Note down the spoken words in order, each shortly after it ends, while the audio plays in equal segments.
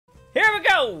Here we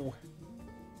go!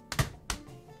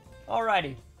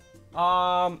 Alrighty.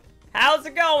 How's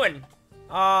it going?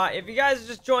 If you guys are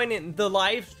just joining the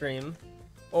live stream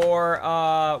or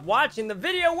watching the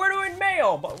video, we're doing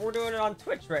mail, but we're doing it on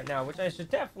Twitch right now, which I should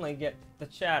definitely get the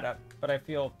chat up, but I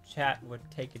feel chat would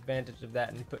take advantage of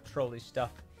that and put trolly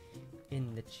stuff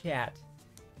in the chat.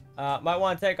 Might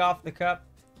want to take off the cup.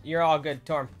 You're all good,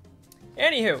 Torm.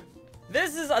 Anywho,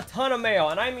 this is a ton of mail,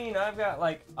 and I mean, I've got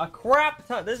like a crap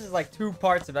ton. This is like 2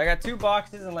 parts of it. I got 2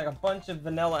 boxes and like a bunch of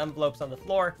vanilla envelopes on the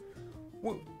floor.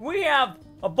 We have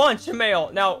a bunch of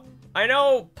mail. Now, I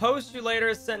know Post You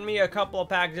Later sent me a couple of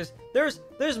packages. There's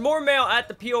more mail at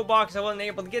the P.O. box I wasn't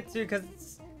able to get to because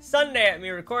it's Sunday at me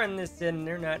recording this and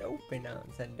they're not open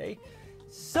on Sunday.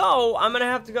 So, I'm gonna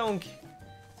have to go and...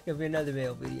 It's gonna be another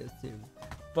mail video soon.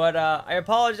 But, I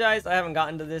apologize, I haven't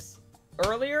gotten to this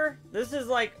earlier. This is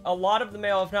like a lot of the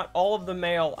mail, if not all of the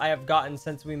mail I have gotten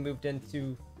since we moved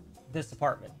into this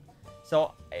apartment.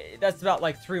 So, that's about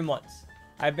like 3 months.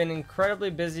 I've been incredibly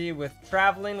busy with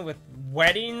traveling, with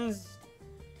weddings,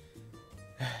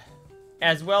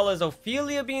 as well as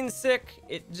Ophelia being sick.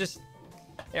 It just...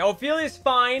 You know, Ophelia's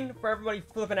fine for everybody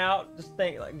flipping out. Just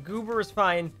think, like, Goober is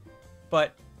fine.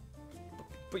 But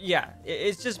yeah,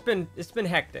 it's just been... It's been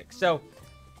hectic. So,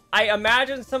 I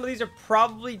imagine some of these are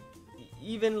probably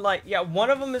even like... Yeah,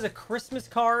 one of them is a Christmas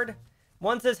card.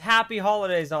 One says Happy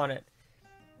Holidays on it.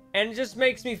 And it just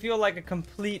makes me feel like a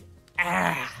complete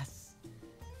ass.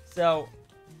 So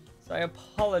I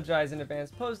apologize in advance.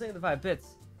 Posting the 5 bits.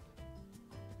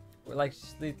 We like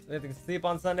to sleep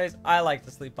on Sundays. I like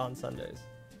to sleep on Sundays.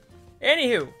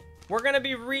 Anywho, we're gonna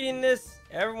be reading this.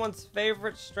 Everyone's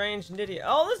favorite strange idiot.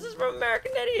 Oh, this is from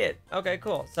American Idiot. Okay,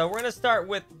 cool. So we're gonna start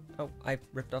with... Oh, I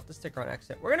ripped off the sticker on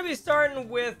accident. We're gonna be starting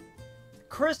with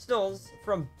Crystals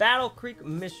from Battle Creek,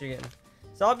 Michigan.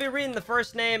 So I'll be reading the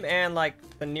first name and like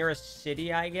the nearest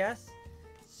city, I guess.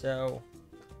 So...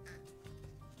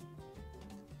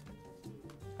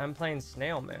 I'm playing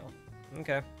snail mail.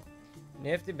 Okay.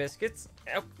 Nifty biscuits.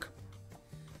 Oh.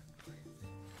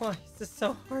 Why is this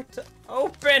so hard to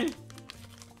open?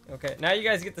 Okay, now you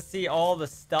guys get to see all the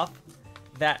stuff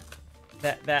that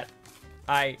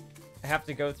I have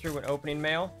to go through when opening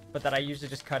mail, but that I usually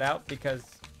just cut out because,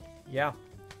 yeah.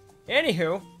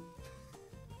 Anywho,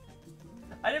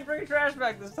 I didn't bring trash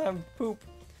back this time. Poop.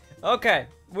 Okay,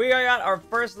 we got our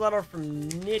first letter from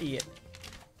Nidiot.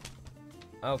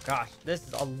 Oh gosh, this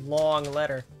is a long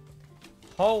letter.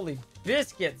 Holy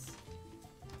biscuits.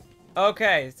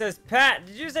 Okay, it says, Pat,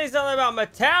 did you say something about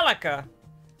Metallica?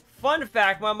 Fun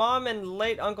fact, my mom and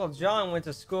late Uncle John went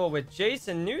to school with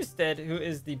Jason Newsted, who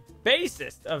is the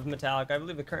bassist of Metallica. I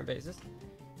believe the current bassist.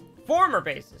 Former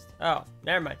bassist. Oh,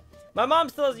 never mind. My mom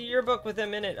still has a yearbook with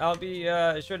him in it. I'll be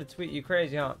sure to tweet you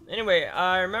crazy, huh? Anyway,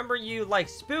 I remember you like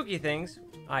spooky things.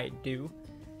 I do.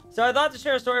 So I thought to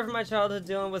share a story from my childhood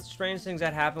dealing with strange things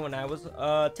that happened when I was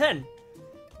 10.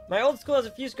 My old school has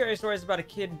a few scary stories about a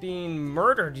kid being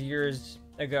murdered years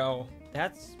ago.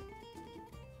 That's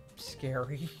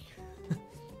scary.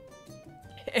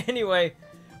 Anyway,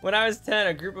 when I was 10,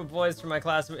 a group of boys from my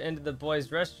class went into the boys'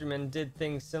 restroom and did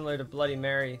things similar to Bloody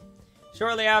Mary.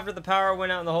 Shortly after, the power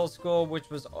went out in the whole school, which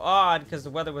was odd because the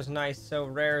weather was nice, so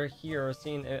rare here,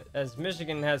 seen as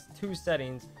Michigan has 2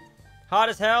 settings. Hot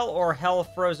as hell or hell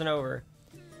frozen over.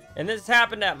 And this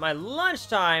happened at my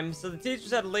lunchtime, so the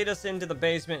teachers had to lead us into the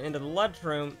basement, into the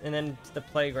lunchroom, and then to the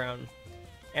playground.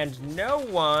 And no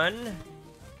one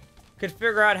could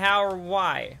figure out how or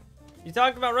why. You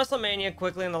talked about WrestleMania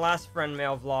quickly in the last friend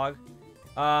mail vlog.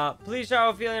 Please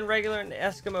show feeling regular and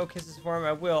Eskimo kisses for him.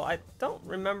 I will. I don't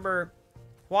remember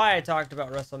why I talked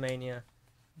about WrestleMania,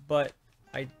 but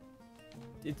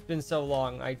it's been so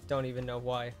long, I don't even know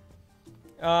why.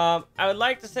 I would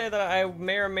like to say that I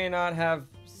may or may not have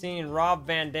seen Rob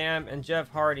Van Dam and Jeff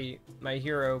Hardy, my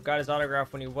hero, got his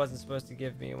autograph when he wasn't supposed to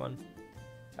give me one.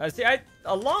 See,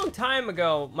 a long time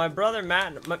ago, my brother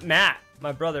Matt,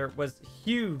 my brother, was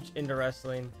huge into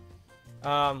wrestling.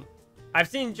 I've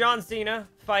seen John Cena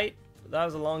fight. That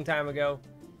was a long time ago.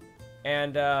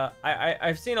 And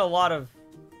I've seen a lot of,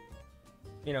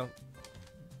 you know,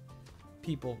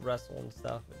 people wrestle and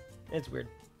stuff. It's weird.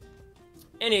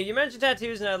 Anyway, you mentioned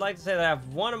tattoos, and I'd like to say that I have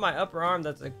one on my upper arm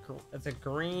that's a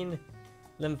green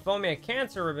lymphoma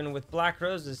cancer ribbon with black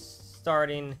roses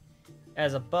starting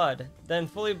as a bud, then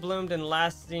fully bloomed and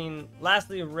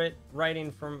lastly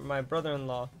writing from my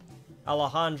brother-in-law,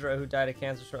 Alejandro, who died of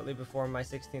cancer shortly before my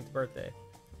 16th birthday,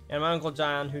 and my Uncle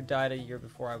John, who died a year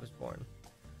before I was born.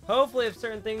 Hopefully, if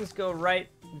certain things go right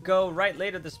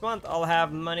later this month, I'll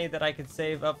have money that I could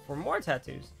save up for more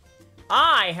tattoos.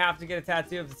 I have to get a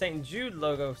tattoo of the St. Jude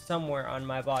logo somewhere on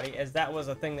my body, as that was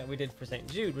a thing that we did for St.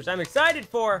 Jude, which I'm excited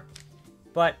for,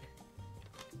 but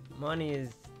money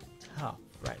is tough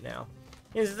right now.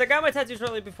 He says, I got my tattoo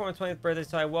shortly before my 20th birthday,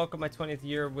 so I welcome my 20th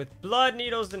year with blood,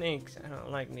 needles, and inks. I don't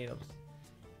like needles.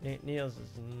 Needles is...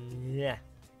 yeah.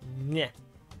 Yeah.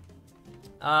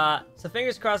 So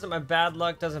fingers crossed that my bad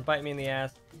luck doesn't bite me in the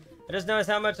ass. I just noticed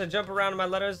how much I jump around in my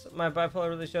letters. My bipolar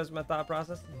really shows my thought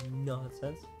process.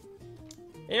 Nonsense.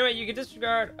 Anyway, you can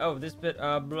disregard... oh, this bit,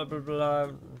 blah, blah, blah.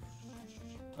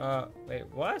 Wait,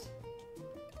 what?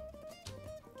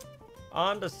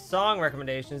 On to song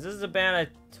recommendations. This is a band I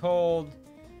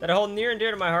hold near and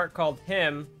dear to my heart called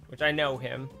Him, which I know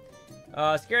Him.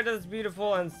 Scared Death is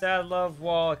Beautiful and Sad Love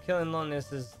While Killing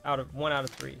Loneliness is 1 out of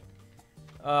 3.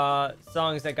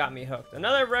 Songs that got me hooked.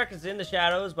 Another record is In the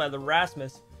Shadows by the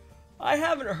Rasmus. I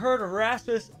haven't heard of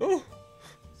Rasmus. Ooh,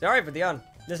 sorry for the yawn.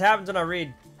 This happens when I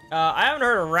read. I haven't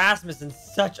heard of Rasmus in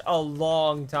such a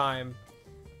long time.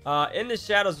 In the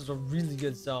Shadows was a really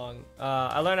good song.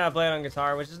 I learned how to play it on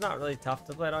guitar, which is not really tough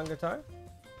to play it on guitar.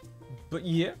 But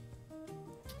yeah.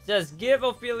 It says, give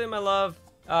Ophelia my love.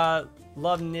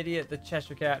 Love Nidiot the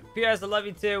Cheshire Cat. P.S. I love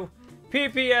you too.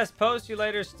 P.P.S. Post you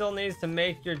later still needs to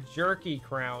make your jerky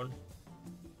crown.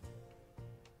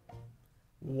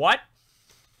 What?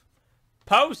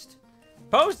 Post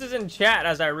is in chat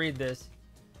as I read this.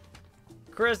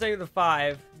 Chris, thank you for the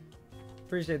 5.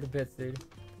 Appreciate the bits, dude.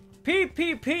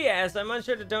 P.P.P.S. I'm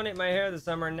unsure to donate my hair this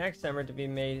summer and next summer to be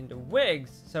made into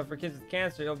wigs. So for kids with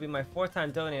cancer, it'll be my 4th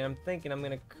time donating. I'm thinking I'm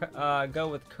gonna go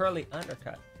with curly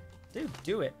undercut. Dude,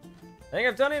 do it. I think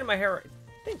I've donated my hair,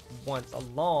 I think once, a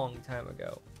long time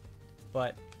ago.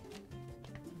 But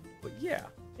yeah.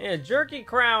 Yeah, jerky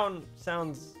crown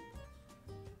sounds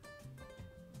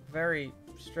very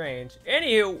strange.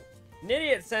 Anywho,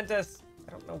 Nidiot sent us,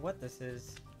 I don't know what this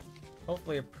is.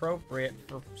 Hopefully appropriate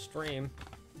for stream.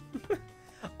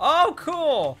 Oh,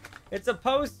 cool! It's a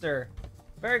poster.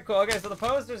 Very cool. Okay, so the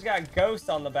poster's got Ghost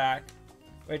on the back.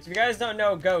 Which, if you guys don't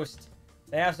know Ghost,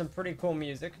 they have some pretty cool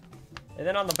music. And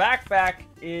then on the back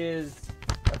is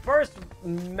the first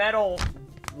metal,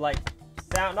 like,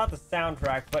 sound, not the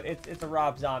soundtrack, but it's a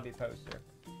Rob Zombie poster.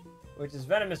 Which is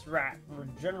Venomous Rat,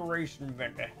 Regeneration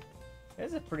Vendor.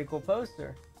 It's a pretty cool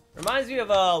poster. Reminds me of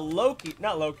Loki,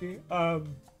 not Loki, what's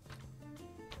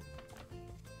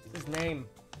his name?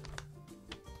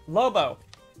 Lobo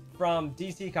from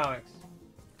DC Comics.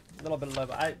 A little bit of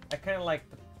Lobo. I kind of like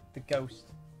the Ghost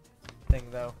thing,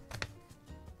 though.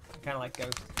 I kind of like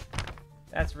Ghost.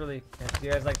 That's really... do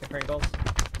you guys like the crinkles?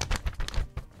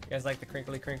 You guys like the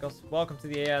crinkly crinkles? Welcome to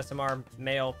the ASMR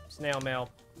mail, snail mail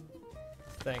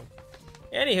thing.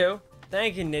 Anywho,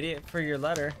 thank you, Nidiot, for your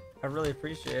letter. I really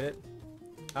appreciate it.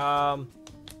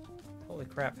 Holy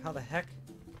crap, how the heck?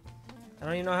 I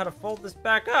don't even know how to fold this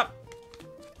back up.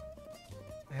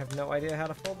 I have no idea how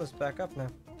to fold this back up now.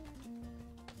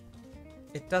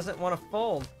 It doesn't want to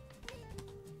fold.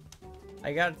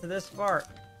 I got it to this far.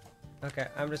 Okay,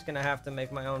 I'm just gonna have to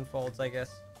make my own folds, I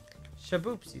guess.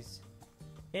 Shaboopsies.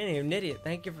 Anywho, Nidiot,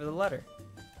 thank you for the letter.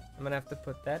 I'm gonna have to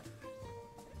put that.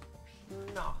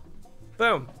 No.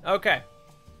 Boom. Okay.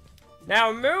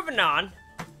 Now moving on.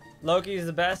 Loki's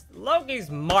the best. Loki's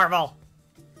Marvel.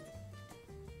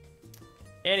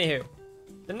 Anywho,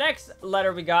 the next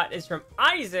letter we got is from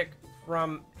Isaac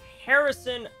from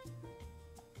Harrison.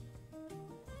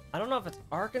 I don't know if it's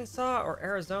Arkansas or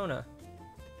Arizona.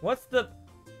 What's the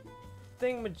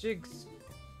thingamajigs?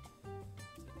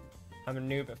 I'm a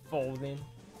noob at folding.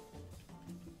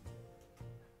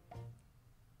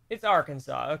 It's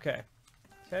Arkansas. Okay.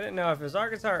 So I didn't know if it was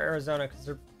Arkansas or Arizona because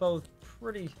they're both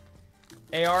pretty...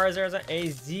 AR is Arizona.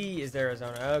 AZ is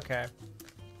Arizona. Okay.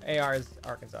 AR is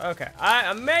Arkansas. Okay.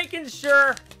 I'm making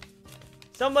sure.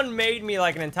 Someone made me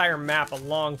like an entire map a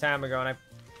long time ago, and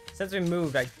since we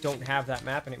moved, I don't have that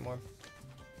map anymore.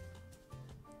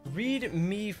 Read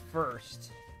me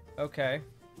first. Okay.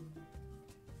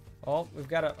 Oh, we've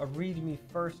got a read me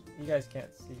first. You guys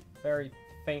can't see. Very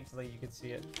faintly, you can see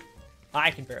it.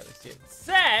 I can barely see it. It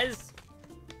says,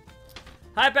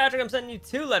 hi, Patrick. I'm sending you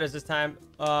 2 letters this time.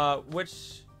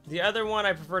 Which the other one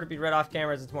I prefer to be read off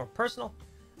camera as it's more personal.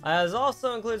 I has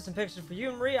also included some pictures for you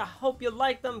and Marie. I hope you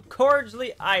like them.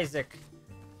 Cordially, Isaac.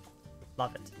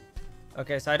 Love it.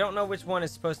 Okay, so I don't know which one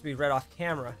is supposed to be read off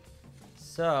camera.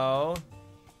 So...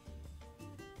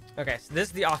 okay, so this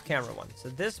is the off-camera one. So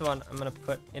this one I'm going to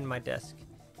put in my desk.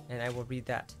 And I will read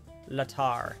that.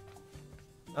 Latar.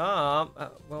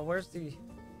 Well, where's the...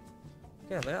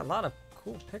 yeah, they got a lot of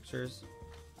cool pictures.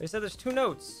 They said there's 2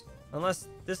 notes. Unless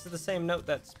this is the same note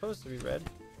that's supposed to be read.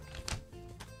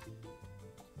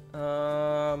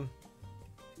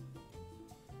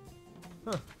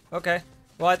 Huh. Okay.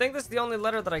 Well, I think this is the only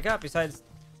letter that I got besides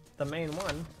the main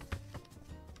one.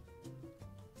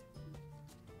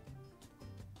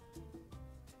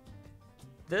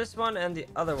 This one and the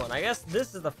other one. I guess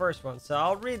this is the first one, so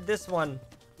I'll read this one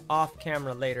off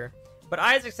camera later. But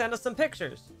Isaac sent us some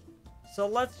pictures. So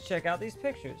let's check out these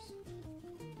pictures.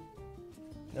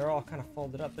 They're all kind of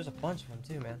folded up. There's a bunch of them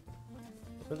too, man.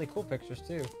 Really cool pictures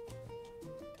too.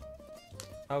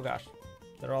 Oh gosh.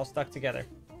 They're all stuck together.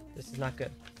 This is not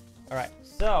good. Alright,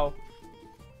 so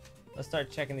let's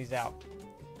start checking these out.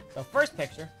 So first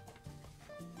picture.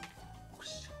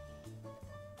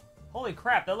 Holy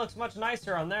crap, that looks much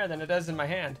nicer on there than it does in my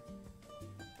hand.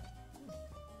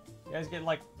 You guys get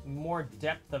like more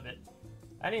depth of it.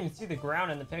 I didn't even see the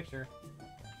ground in the picture.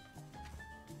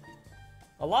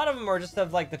 A lot of them are just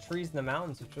of like the trees and the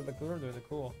mountains, which are really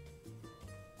cool.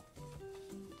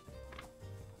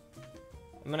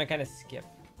 I'm gonna kind of skip.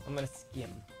 I'm gonna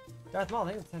skim. Darth Maul,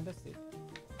 I think it's 10 bits, dude.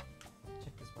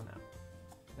 Check this one out.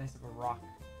 Nice of a rock.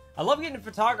 I love getting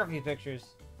photography pictures,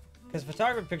 because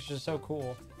photography pictures are so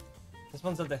cool. This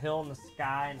one's of the hill and the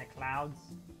sky and the clouds.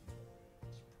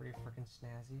 It's pretty freaking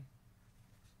snazzy.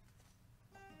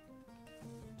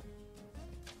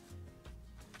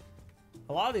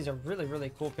 A lot of these are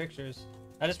really cool pictures.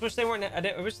 I just wish they weren't.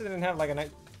 I wish they didn't have like a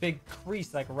nice big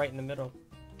crease like right in the middle.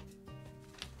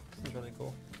 This is really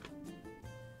cool.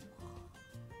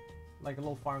 Like a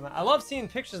little farmland. I love seeing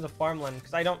pictures of farmland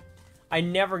because I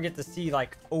never get to see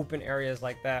like open areas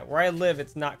like that. Where I live,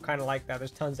 it's not kind of like that.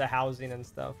 There's tons of housing and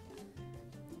stuff.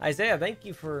 Isaiah, thank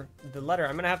you for the letter.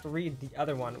 I'm gonna have to read the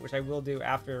other one, which I will do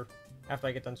after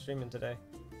I get done streaming today.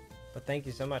 But thank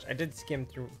you so much. I did skim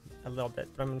through a little bit,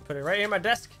 but I'm gonna put it right here on my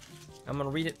desk. I'm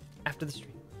gonna read it after the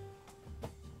stream.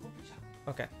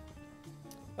 Okay.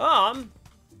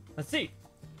 Let's see.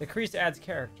 The crease adds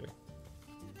character.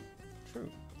 True.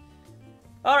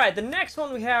 All right, the next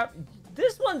one we have.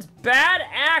 This one's Bad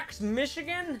Axe,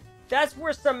 Michigan. That's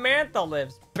where Samantha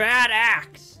lives. Bad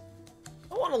Axe.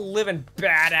 I want to live in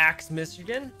Bad Axe,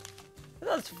 Michigan.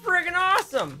 That's friggin'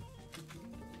 awesome.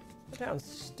 That sounds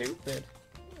stupid.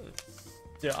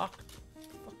 Stockton.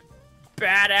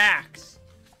 Bad Axe.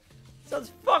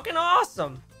 Sounds fucking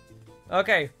awesome.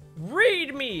 Okay,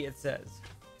 read me, it says.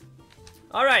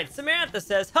 Alright, Samantha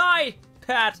says, hi,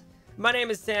 Pat. My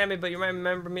name is Sammy, but you might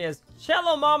remember me as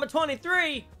Cello Mama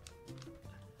 23.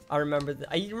 I remember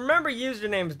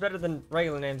usernames better than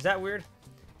regular names. Is that weird?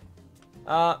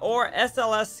 Or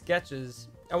SLS Sketches.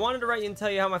 I wanted to write you and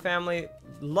tell you how my family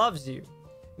loves you.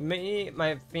 Me,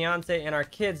 my fiance, and our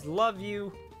kids love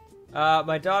you.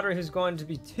 My daughter, who's going to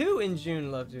be 2 in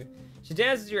June, loves you. She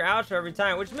dances your outro every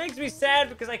time, which makes me sad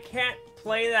because I can't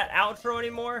play that outro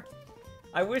anymore.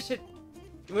 I wish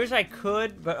I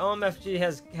could, but OMFG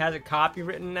has a copy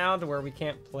written now to where we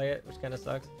can't play it, which kind of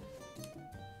sucks.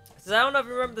 It says, I don't know if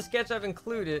you remember the sketch I've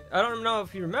included. I don't know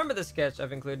if you remember the sketch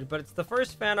I've included, but it's the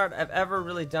first fan art I've ever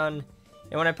really done.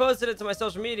 And when I posted it to my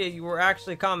social media, you were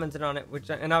actually commenting on it,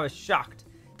 and I was shocked.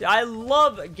 I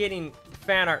love getting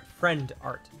fan art, friend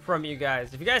art from you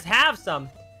guys. If you guys have some,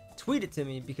 tweet it to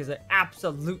me because I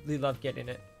absolutely love getting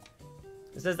it.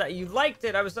 It says that you liked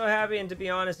it. I was so happy, and to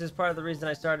be honest, is part of the reason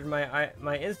I started my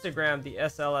Instagram, the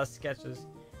SLS Sketches.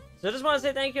 So I just want to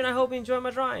say thank you, and I hope you enjoy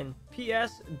my drawing.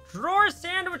 P.S. Drawer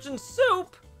sandwich and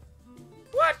soup?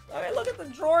 What? Okay, look at the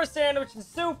drawer sandwich and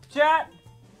soup, chat.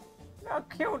 Look how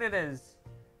cute it is.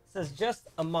 It says, just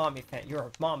a mommy fan. You're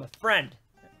a mama friend.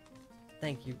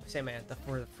 Thank you, Samantha,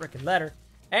 for the freaking letter.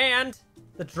 And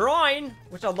the drawing,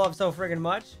 which I love so friggin'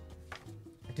 much.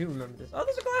 I do remember this. Oh,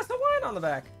 there's a glass of wine on the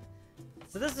back.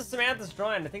 So this is Samantha's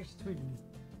drawing. I think she tweeted me.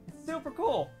 It's super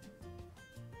cool.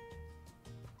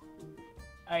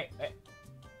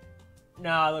 No,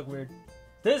 I look weird.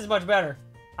 This is much better.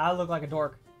 I look like a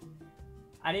dork.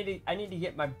 I need to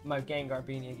get my Gengar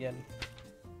beanie again.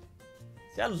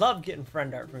 See, I love getting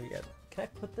friend art from you guys. Can I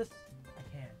put this? I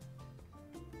can.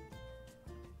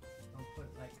 I'll put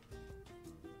it like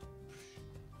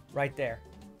right there.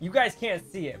 You guys can't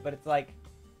see it, but it's like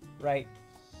right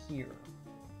here.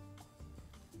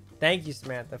 Thank you,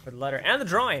 Samantha, for the letter and the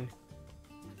drawing.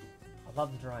 I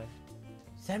love the drawing.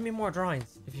 Send me more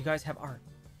drawings if you guys have art,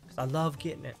 because I love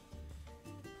getting it.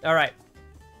 All right.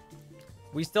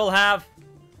 We still have,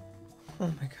 oh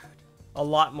my god, a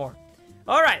lot more.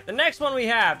 All right, the next one we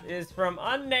have is from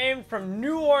Unnamed from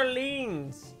New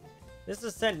Orleans. This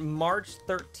is sent March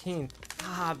 13th.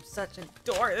 Ah, I'm such a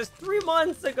dork. It's 3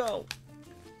 months ago.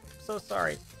 I'm so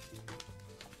sorry.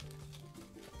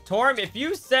 Torm, if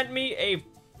you sent me a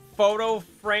photo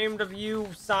framed of you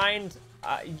signed,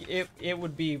 it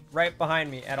would be right behind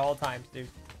me at all times, dude.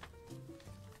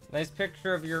 Nice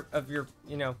picture of your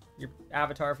you know, your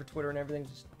avatar for Twitter and everything,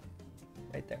 just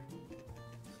right there.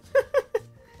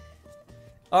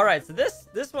 All right, so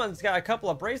this one's got a couple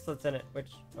of bracelets in it, which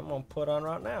I'm gonna put on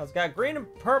right now. It's got green and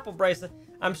purple bracelet.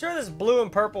 I'm sure this blue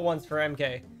and purple one's for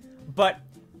MK, but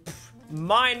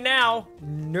mine now,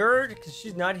 nerd, because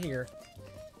she's not here.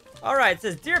 All right, it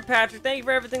says, Dear Patrick, thank you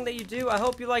for everything that you do. I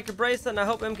hope you like your bracelet, and I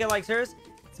hope MK likes hers.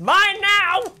 It's mine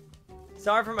now!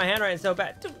 Sorry for my handwriting so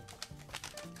bad. Dude,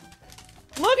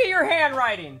 look at your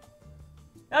handwriting.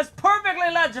 That's perfectly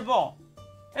legible.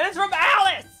 And it's from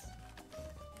Alice.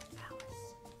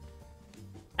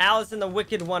 Alice in the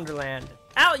Wicked Wonderland.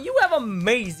 Al, you have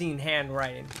amazing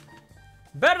handwriting.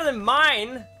 Better than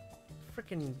mine.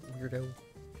 Freaking weirdo.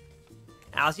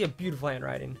 Alice, you have beautiful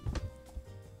handwriting.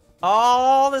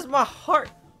 Oh, this is my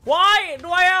heart. Why do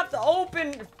I have to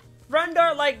open friend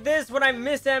art like this when I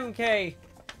miss MK?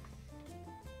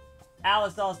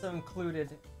 Alice also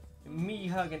included me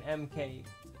hugging MK.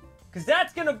 Because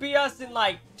that's going to be us in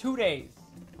like 2 days.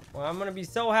 Well, I'm going to be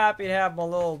so happy to have my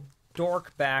little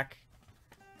dork back.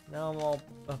 Now I'm all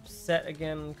upset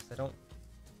again because I don't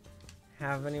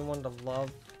have anyone to love.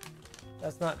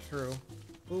 That's not true.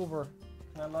 Uber,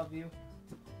 can I love you?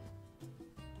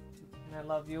 Can I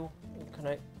love you? Can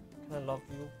I love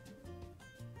you?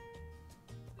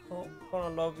 Oh, can I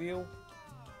love you?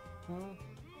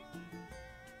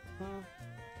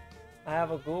 I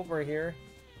have a goober here.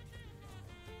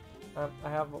 I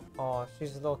have a, oh,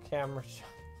 she's a little camera shy.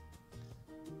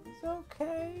 It's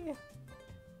okay.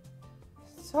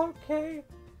 It's okay.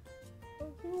 A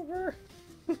goober.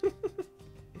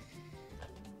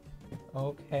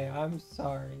 Okay, I'm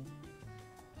sorry.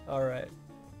 Alright.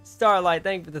 Starlight,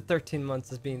 thank you for the 13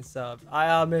 months as being subbed.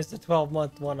 I missed a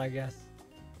 12-month one, I guess.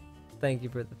 Thank you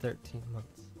for the 13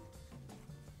 months.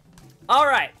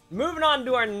 Alright, moving on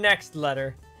to our next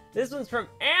letter. This one's from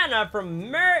Anna from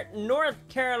Merritt, North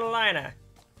Carolina.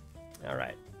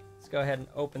 Alright, let's go ahead and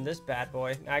open this bad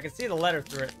boy. Now, I can see the letter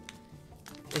through it.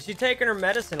 Is she taking her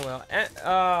medicine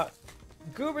well?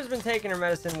 Goober's been taking her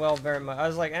medicine well very much. I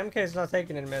was like, MK's not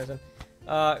taking her medicine.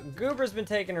 Goober's been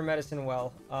taking her medicine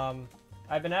well.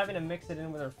 I've been having to mix it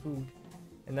in with her food,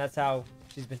 and that's how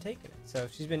she's been taking it. So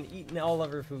she's been eating all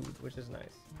of her food, which is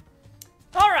nice.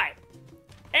 All right.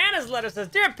 Anna's letter says,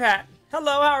 Dear Pat,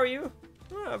 hello, how are you?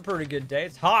 A pretty good day.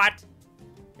 It's hot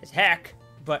as heck,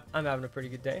 but I'm having a pretty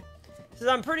good day. It says,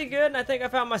 I'm pretty good, and I think I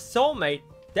found my soulmate.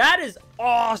 That is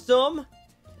awesome.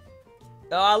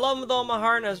 I love him with all my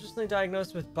heart, and I was recently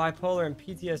diagnosed with bipolar and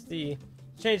PTSD.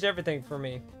 It's changed everything for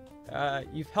me.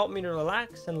 You've helped me to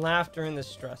relax and laugh during this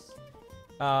stress.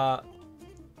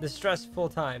 This stressful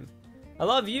time. I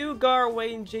love you, Gar,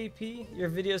 Wade, and JP. Your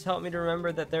videos help me to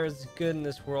remember that there is good in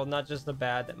this world, not just the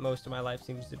bad that most of my life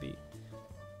seems to be.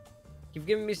 You've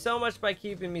given me so much by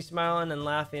keeping me smiling and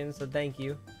laughing, so thank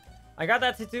you. I got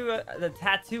that tattoo, the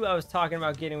tattoo I was talking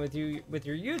about getting with you with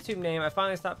your YouTube name. I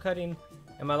finally stopped cutting,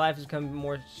 and my life has become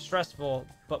more stressful,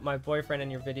 but my boyfriend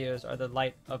and your videos are the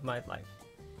light of my life.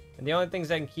 And the only things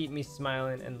that can keep me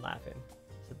smiling and laughing.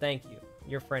 So thank you.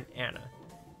 Your friend, Anna.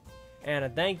 Anna,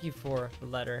 thank you for the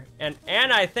letter. And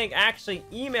Anna, I think, actually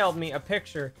emailed me a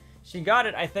picture. She got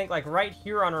it, I think, like right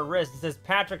here on her wrist. It says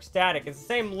PatrckStatic. It's the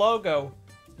same logo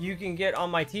you can get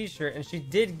on my t-shirt, and she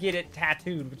did get it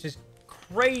tattooed, which is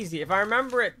crazy. If I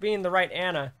remember it being the right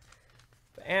Anna.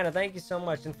 But Anna, thank you so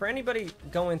much. And for anybody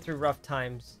going through rough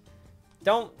times,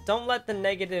 don't let the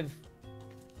negativity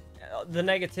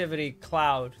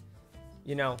cloud,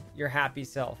 you know, your happy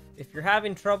self. If you're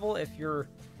having trouble, if you're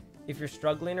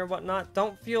struggling or whatnot,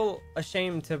 don't feel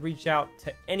ashamed to reach out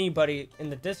to anybody in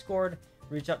the Discord.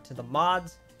 Reach out to the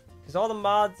mods, because all the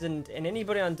mods and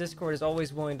anybody on Discord is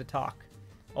always willing to talk,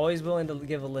 always willing to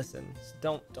give a listen.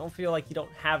 So don't feel like you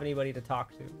don't have anybody to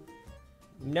talk to.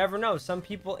 You never know, some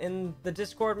people in the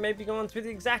Discord may be going through the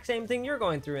exact same thing you're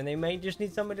going through, and they may just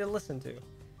need somebody to listen to.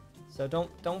 So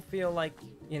don't feel like,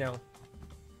 you know,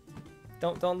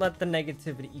 don't let the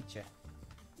negativity eat you.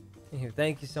 Anyway,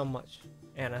 thank you so much,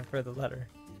 Anna, for the letter.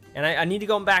 And I need to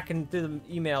go back and do the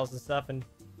emails and stuff and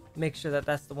make sure that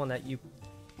that's the one that you,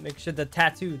 make sure the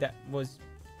tattoo that was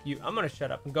you. I'm gonna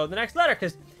shut up and go to the next letter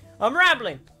because I'm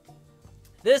rambling.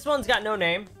 This one's got no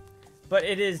name, but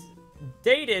it is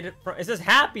dated from, it says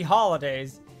Happy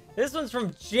Holidays. This one's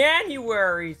from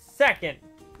January 2nd.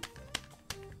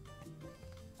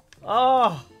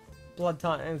 Oh, blood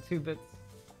time, 2 bits.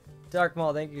 Dark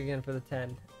Maul, thank you again for the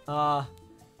 10.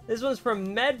 This one's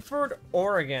from Medford,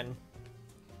 Oregon.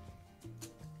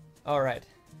 Alright.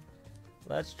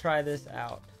 Let's try this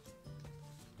out.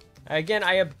 Again,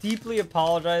 I deeply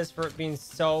apologize for it being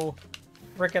so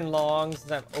freaking long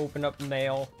since I've opened up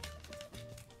mail.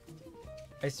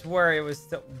 I swear it was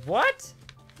still... What?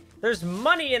 There's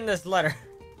money in this letter.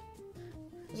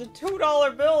 There's a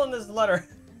 $2 bill in this letter.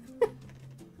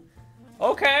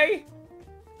 Okay.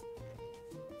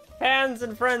 Fans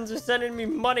and friends are sending me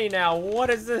money now. What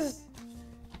is this?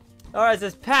 Alright, it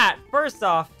says, Pat, first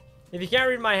off, if you can't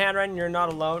read my handwriting, you're not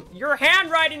alone. Your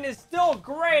handwriting is still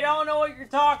great. I don't know what you're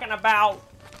talking about.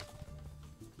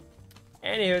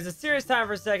 Anywho, it's a serious time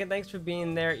for a second. Thanks for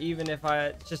being there, even if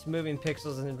it's just moving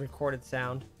pixels and recorded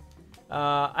sound.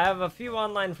 I have a few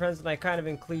online friends, and I kind of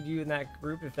include you in that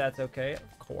group, if that's okay.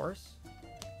 Of course.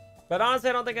 But honestly,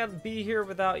 I don't think I'd be here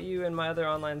without you and my other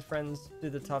online friends through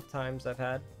the tough times I've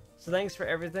had. So thanks for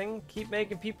everything. Keep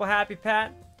making people happy,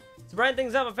 Pat. To brighten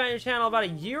things up, I found your channel about a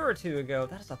year or two ago.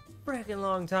 That is a freaking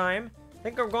long time. I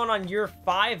think I'm going on year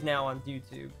 5 now on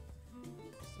YouTube.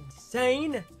 It's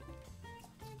insane.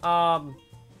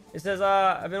 It says,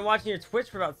 I've been watching your Twitch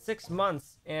for about 6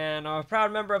 months, and I'm a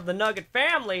proud member of the Nugget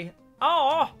family.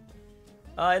 Oh!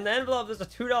 In the envelope, there's a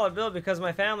 $2 bill because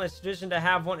my family's tradition to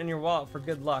have one in your wallet for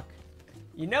good luck.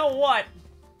 You know what?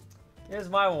 Here's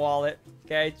my wallet.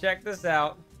 Okay, check this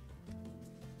out.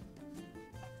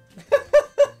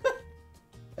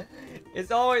 It's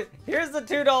always... Here's the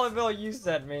 $2 bill you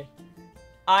sent me.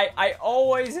 I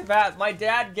always have had... My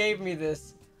dad gave me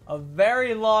this a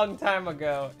very long time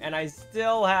ago, and I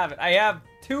still have it. I have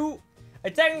I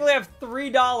technically have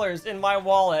 $3 in my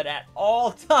wallet at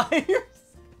all times.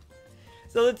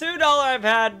 So the $2 I've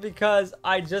had because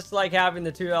I just like having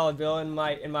the $2 bill in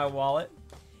my wallet.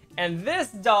 And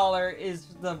this dollar is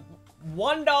the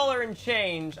 $1 and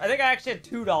change. I think I actually had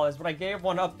 $2, but I gave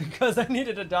one up because I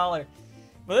needed a dollar.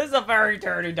 But this is a very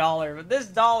dirty dollar. But this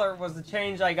dollar was the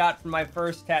change I got from my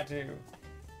first tattoo.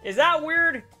 Is that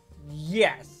weird?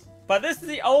 Yes. But this is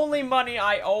the only money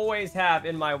I always have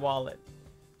in my wallet.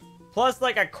 Plus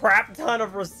like a crap ton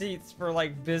of receipts for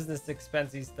like business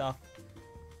expensy stuff.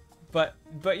 But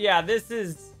yeah, this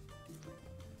is...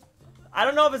 I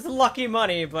don't know if it's lucky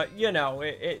money, but you know,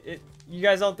 you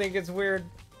guys don't think it's weird?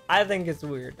 I think it's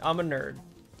weird. I'm a nerd.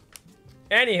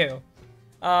 Anywho,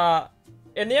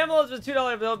 in the envelope is a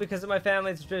 $2 bill because of my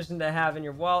family's tradition to have in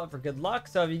your wallet for good luck.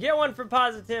 So if you get one for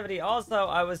positivity, also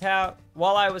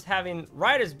while I was having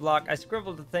writer's block, I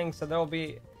scribbled the thing, so there'll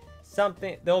be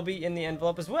in the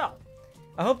envelope as well.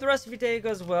 I hope the rest of your day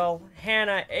goes well.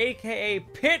 Hannah, aka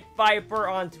Pit Viper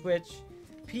on Twitch.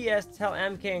 P.S. Tell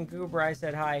MK and Goober I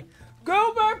said hi.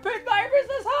 Goober, Pit Viper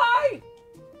says hi!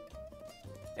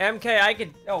 MK, I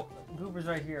could... Oh, Goober's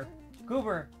right here.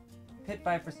 Goober, Pit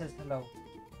Viper says hello.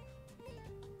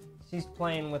 She's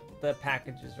playing with the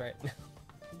packages right now.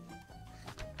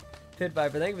 Pit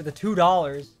Viper, thank you for the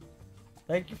 $2.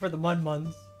 Thank you for the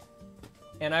Mun-Muns.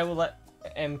 And I will let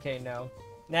MK know.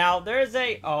 Now, there's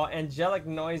angelic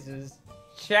noises.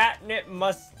 Chatnip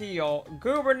must steal.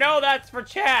 Goober, no, that's for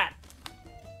chat.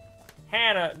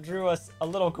 Hannah drew us a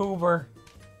little goober.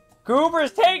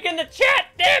 Goober's taking the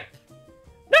catnip!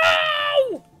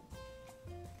 No!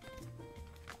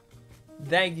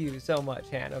 Thank you so much,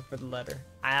 Hannah, for the letter.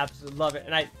 I absolutely love it.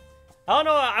 And I don't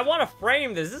know, I want to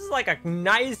frame this. This is like a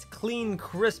nice, clean,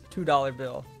 crisp $2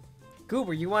 bill.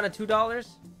 Goober, you want a $2?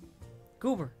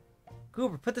 Goober,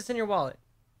 put this in your wallet.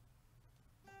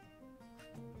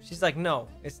 She's like, no,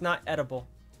 it's not edible.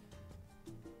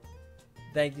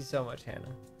 Thank you so much, Hannah.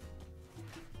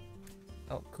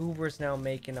 Oh, Goober's now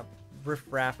making a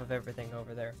riff-raff of everything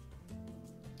over there.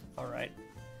 Alright.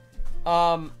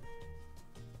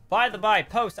 By the by,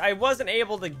 post, I wasn't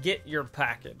able to get your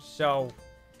package, so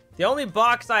the only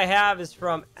box I have is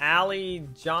from Allie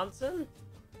Johnson?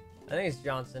 I think it's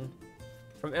Johnson.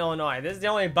 From Illinois. This is the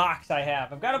only box I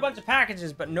have. I've got a bunch of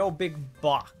packages, but no big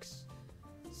box.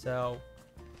 So,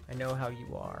 I know how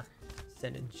you are.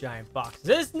 Sending giant boxes.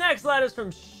 This next letter is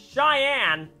from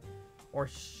Cheyenne, or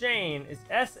Shane. It's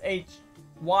S-H-Y-A-N-N-E.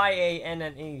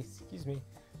 Excuse me.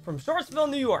 From Shortsville,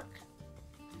 New York.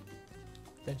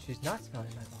 Then she's not smelling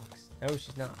my box. No,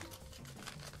 she's not.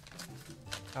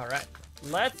 Alright.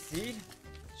 Let's see.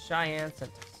 Cheyenne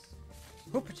sent us.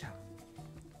 Hoopachow.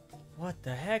 What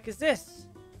the heck is this?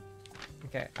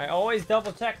 Okay, I always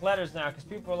double check letters now because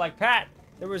people are like, Pat,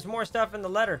 there was more stuff in the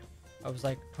letter. I was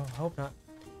like, oh, I hope not.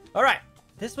 Alright.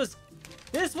 This was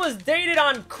dated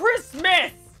on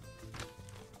Christmas!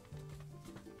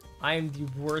 I am the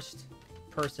worst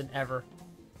person ever.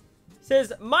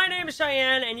 Says, my name is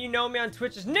Cheyenne, and you know me on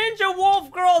Twitch as Ninja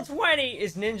Wolf Girl 20.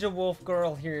 Is Ninja Wolf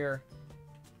Girl here?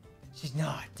 She's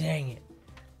not. Dang it.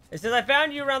 It says, I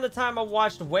found you around the time I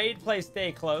watched Wade play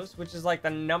Stay Close, which is like the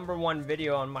 #1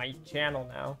 video on my channel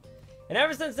now. And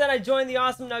ever since then, I joined the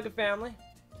awesome Nugget family.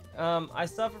 I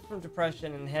suffer from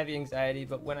depression and heavy anxiety,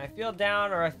 but when I feel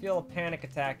down or I feel a panic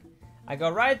attack, I go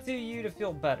right to you to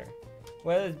feel better.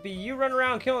 Whether it be you run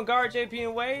around killing guard JP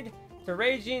and Wade, to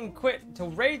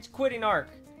rage quitting Ark,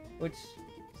 which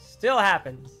still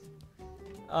happens.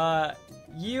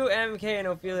 You, MK, and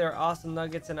Ophelia are awesome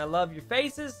nuggets, and I love your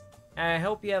faces. And I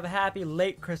hope you have a happy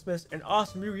late Christmas and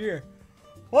awesome New Year.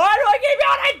 Why do I keep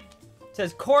yawning? It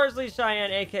says Corsley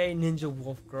Cheyenne, aka Ninja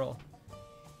Wolf Girl.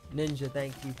 Ninja,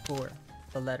 thank you for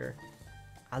the letter.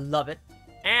 I love it.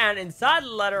 And inside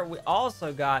the letter, we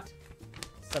also got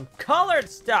some colored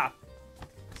stuff.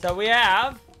 So we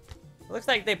have, it looks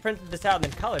like they printed this out and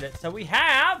then colored it. So we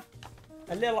have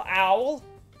a little owl.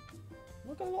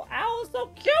 Look at the little owl, so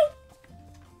cute.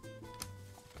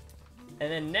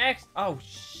 And then next, oh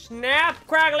snap,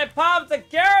 crackly pops, a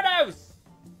Gyarados.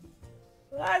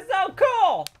 That's so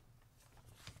cool.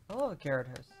 I love a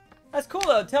Gyarados. That's cool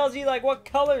though. It tells you like what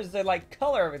colors they like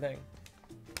color everything.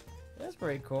 That's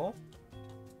pretty cool.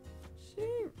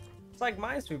 Shoot. It's like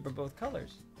Minesweeper, both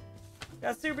colors.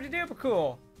 That's super duper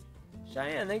cool.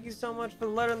 Cheyenne, thank you so much for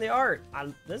the letter and the art.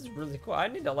 This is really cool. I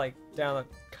need to like download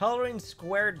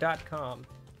coloringsquare.com.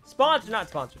 Sponsored, not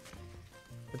sponsored.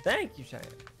 But thank you, Cheyenne.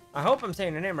 I hope I'm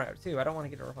saying your name right too. I don't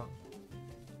want to get it wrong.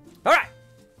 Alright.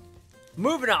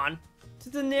 Moving on to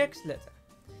the next letter.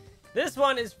 This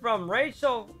one is from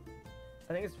Rachel.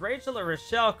 I think it's Rachel or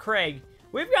Rochelle Craig.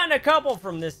 We've gotten a couple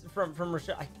from this from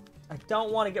Rochelle. I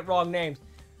don't want to get wrong names.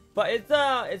 But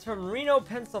it's from Reno,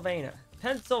 Pennsylvania.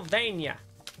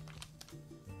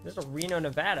 This is Reno,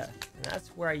 Nevada. And that's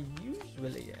where I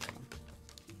usually am.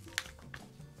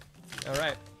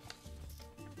 Alright.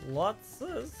 Lots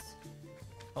of...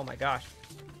 Oh my gosh.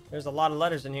 There's a lot of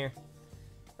letters in here.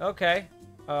 Okay.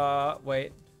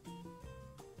 Wait.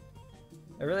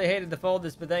 I really hated to fold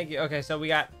this, but thank you. Okay, so we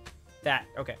got that.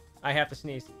 Okay. I have to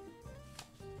sneeze.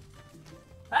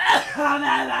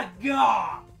 I'm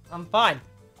fine.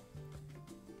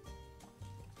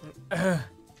 How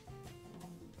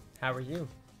are you?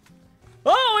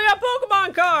 Oh, we got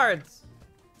Pokemon cards!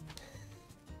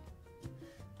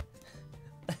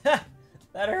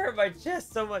 That hurt my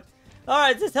chest so much.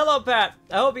 Alright, it says, hello, Pat.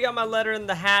 I hope you got my letter in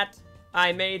the hat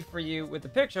I made for you with a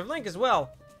picture of Link as well.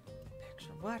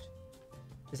 Picture? What?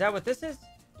 Is that what this is?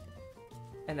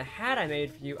 And the hat I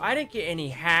made for you. I didn't get any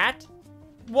hat.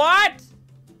 What?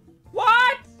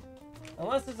 What?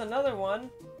 Unless there's another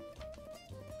one.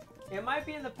 It might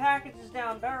be in the packages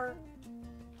down there.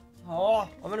 Oh,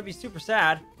 I'm gonna be super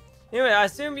sad. Anyway, I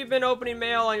assume you've been opening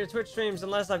mail on your Twitch streams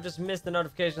unless I've just missed the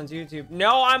notifications on YouTube.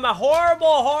 No, I'm a horrible,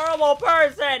 horrible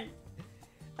person!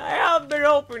 I have been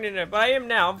opening it, but I am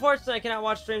now. Unfortunately, I cannot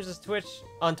watch streams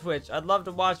on Twitch. I'd love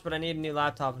to watch, but I need a new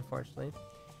laptop, unfortunately.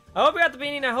 I hope you got the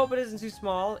beanie, and I hope it isn't too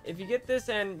small. If you get this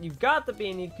and you've got the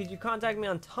beanie, could you contact me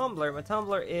on Tumblr? My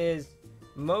Tumblr is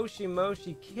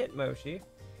Moshi Kit Moshi.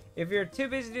 If you're too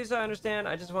busy to do so, I understand.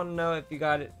 I just want to know if you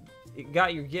got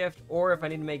your gift, or if I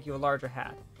need to make you a larger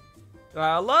hat.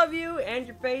 I love you and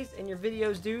your face and your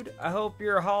videos, dude. I hope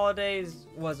your holidays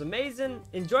was amazing.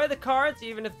 Enjoy the cards,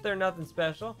 even if they're nothing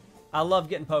special. I love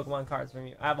getting Pokemon cards from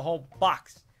you. I have a whole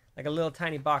box, like a little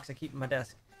tiny box I keep in my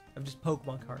desk of just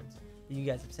Pokemon cards that you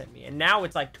guys have sent me. And now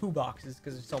it's like 2 boxes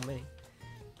because there's so many.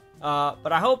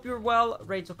 But I hope you're well,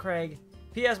 Rachel Craig.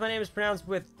 P.S. My name is pronounced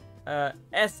with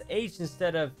S-H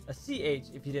instead of a C-H,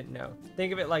 if you didn't know.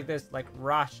 Think of it like this, like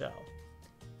Rochelle.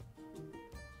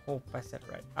 Hope I said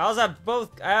it right. I also have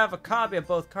both. I have a copy of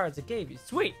both cards I gave you.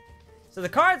 Sweet. So the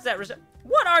cards that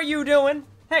what are you doing?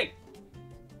 Hey.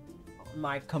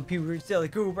 My computer, silly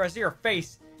goober. I see your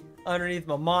face underneath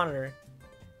my monitor.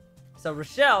 So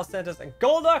Rochelle sent us a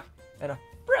Golduck and a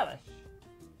Frillish.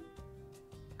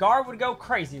 Gar would go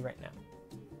crazy right now.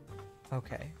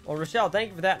 Okay. Well, Rochelle, thank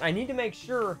you for that. I need to make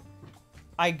sure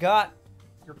I got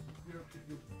your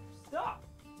stuff.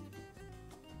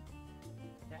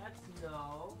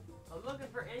 No. I'm looking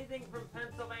for anything from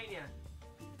Pennsylvania.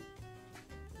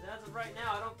 And as of right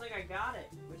now, I don't think I got it,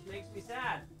 which makes me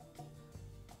sad.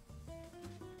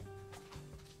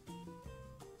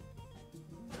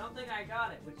 I don't think I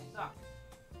got it, which sucks.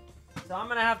 So I'm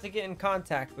gonna have to get in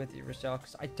contact with you, Rochelle,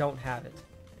 because I don't have it.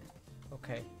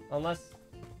 Okay. Unless...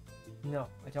 No,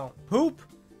 I don't. Poop!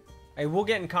 I will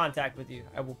get in contact with you.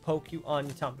 I will poke you on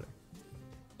your Tumblr.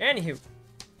 Anywho.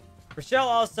 Rochelle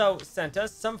also sent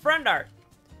us some friend art.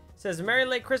 It says, Merry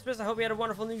late Christmas. I hope you had a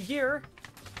wonderful new year.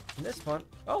 And this one,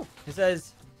 oh, it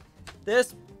says,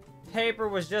 this paper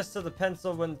was just so the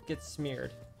pencil wouldn't get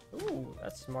smeared. Ooh,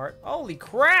 that's smart. Holy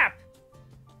crap!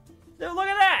 Dude, look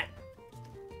at that!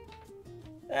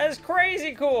 That is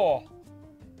crazy cool.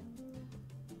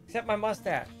 Except my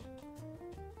mustache.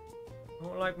 I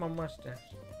don't like my mustache.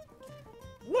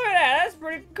 Look at that. That's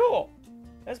pretty cool.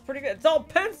 That's pretty good. It's all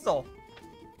pencil.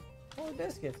 Holy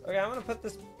biscuits. Okay, I'm gonna put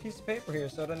this piece of paper here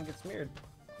so it doesn't get smeared.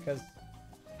 Because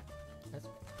that's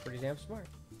pretty damn smart.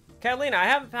 Catalina, I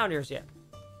haven't found yours yet.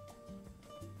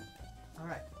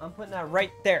 Alright, I'm putting that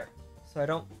right there. So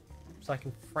I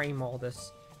can frame all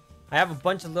this. I have a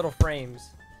bunch of little frames.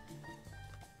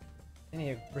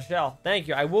 Anywho, Rochelle, thank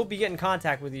you. I will be getting in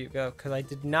contact with you, because I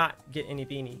did not get any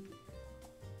beanie.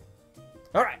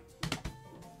 Alright.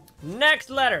 Next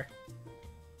letter.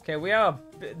 Okay, we have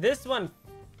this one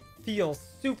feels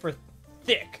super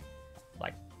thick.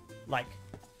 Like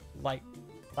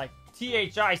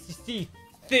THICC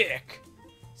thick.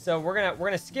 So we're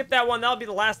gonna skip that one. That'll be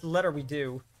the last letter we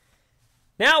do.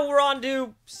 Now we're on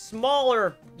to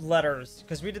smaller letters,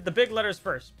 because we did the big letters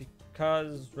first.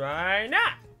 Because why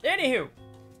not? Anywho,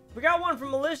 we got one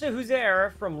from Alicia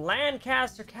Huzer from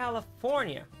Lancaster,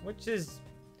 California, which is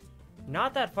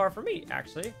not that far from me,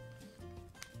 actually.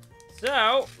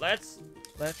 So let's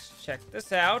check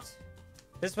this out.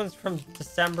 This one's from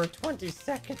December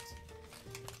 22nd.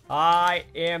 I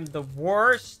am the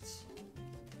worst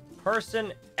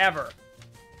person ever.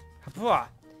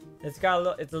 It's a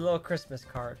little Christmas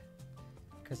card.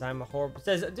 Because I'm a horrible... It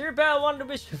says, Dear Pal, I wanted to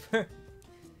wish you...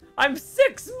 I'm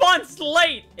 6 months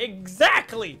late!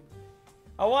 Exactly!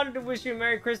 I wanted to wish you a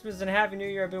Merry Christmas and Happy New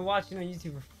Year. I've been watching on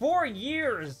YouTube for 4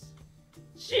 years!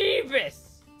 Jeebus!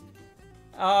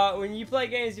 When you play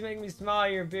games, you make me smile.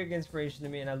 You're a big inspiration to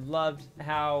me, and I loved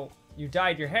how you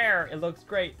dyed your hair. It looks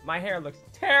great. My hair looks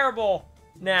terrible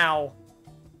now.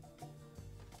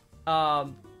 But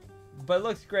it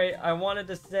looks great. I wanted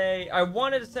to say I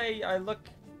look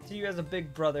to you as a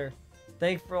big brother.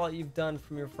 Thanks for all you've done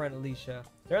from your friend Alicia.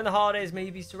 During the holidays, may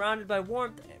you be surrounded by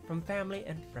warmth from family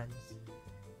and friends.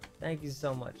 Thank you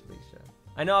so much, Alicia.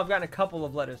 I know I've gotten a couple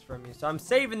of letters from you, so I'm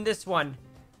saving this one.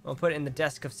 I'll put it in the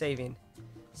desk of saving,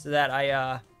 so that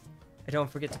I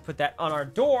don't forget to put that on our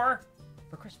door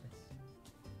for Christmas.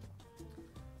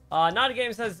 Not a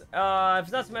game says, if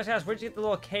it's not so much asked, where'd you get the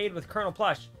little Cade with Colonel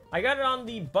Plush? I got it on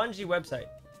the Bungie website.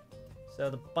 So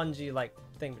the Bungie, like,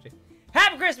 thing.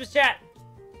 Happy Christmas, chat!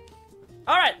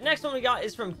 Alright, next one we got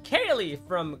is from Kaylee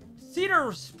from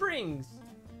Cedar Springs,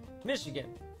 Michigan.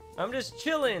 I'm just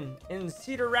chilling in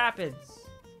Cedar Rapids.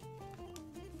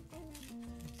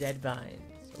 Dead vines.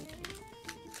 Okay.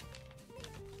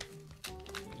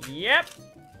 Yep.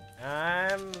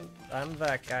 I'm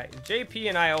that guy. JP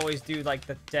and I always do, like,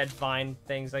 the dead vine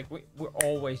things. Like, we're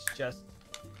always just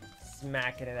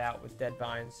smacking it out with dead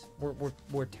vines.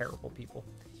 We're terrible people.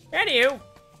 Anywho,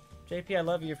 JP, I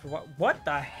love you for what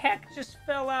the heck just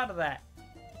fell out of that?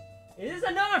 Is this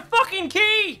another fucking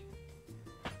key?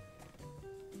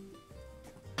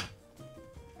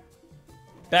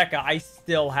 Becca, I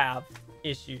still have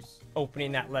issues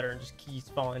opening that letter and just keys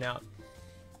falling out.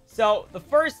 So, the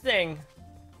first thing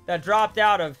that dropped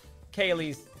out of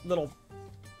Kaylee's little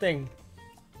thing.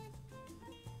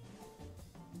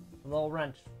 A little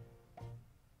wrench.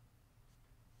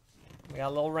 We got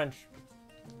a little wrench.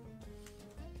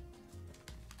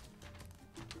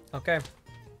 Okay.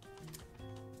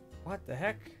 What the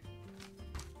heck?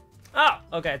 Oh,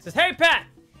 okay. It says, Hey, Pat!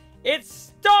 It's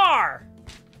Star!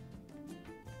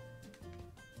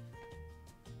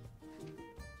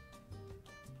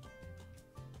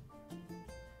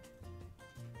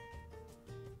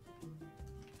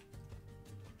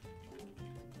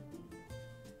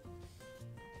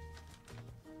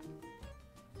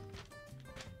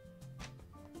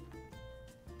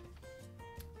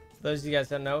 For those of you guys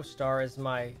that don't know, Star is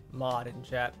my mod in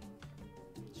chat.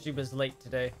 She was late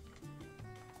today.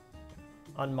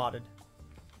 Unmodded.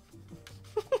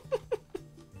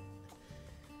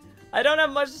 I don't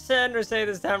have much to send or say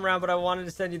this time around, but I wanted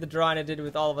to send you the drawing I did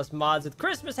with all of us mods with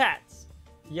Christmas hats.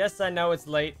 Yes, I know it's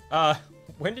late.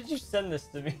 When did you send this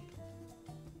to me?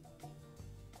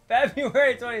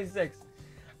 February 26th.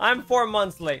 I'm 4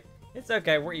 months late. It's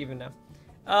okay, we're even now.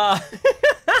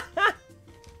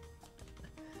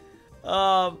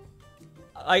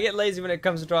 I get lazy when it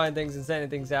comes to drawing things and sending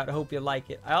things out. I hope you like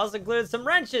it. I also included some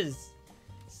wrenches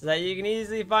so that you can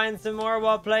easily find some more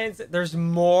while playing. There's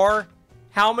more?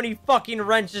 How many fucking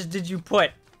wrenches did you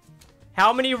put?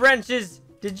 How many wrenches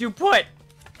did you put?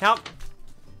 How?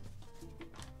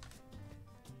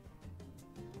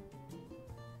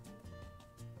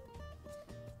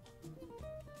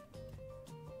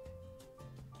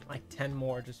 Like 10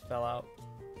 more just fell out.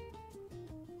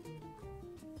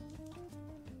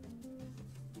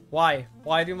 Why?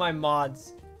 Why do my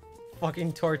mods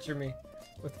fucking torture me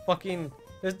with fucking...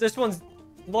 This one's...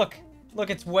 Look,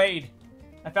 it's Wade.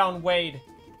 I found Wade.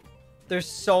 There's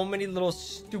so many little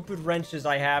stupid wrenches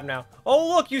I have now. Oh,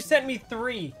 look, you sent me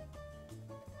 3.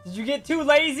 Did you get too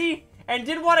lazy and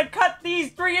didn't want to cut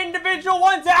these 3 individual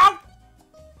ones out?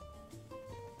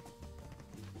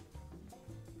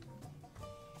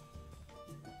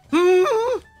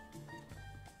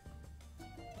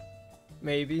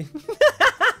 Maybe.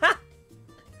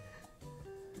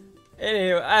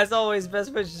 Anyway, as always,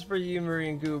 best wishes for you, Marie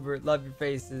and Goober. Love your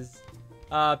faces.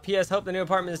 P.S. Hope the new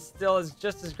apartment is still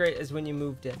just as great as when you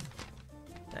moved in.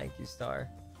 Thank you, Star.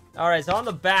 Alright, so on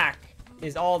the back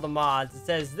is all the mods. It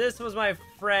says, this was my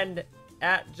friend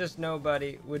at just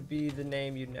nobody would be the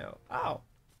name you know. Oh.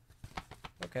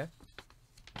 Okay.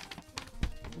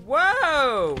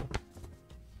 Whoa!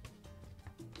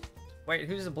 Wait,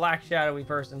 who's the black shadowy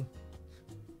person?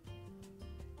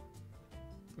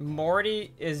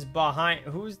 Morty is behind.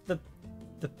 Who's the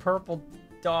purple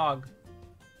dog?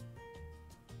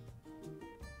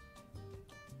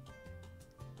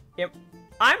 Yep.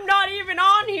 I'm not even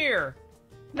on here.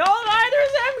 No, neither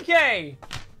is MK.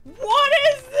 What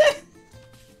is this?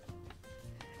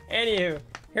 Anywho,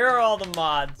 here are all the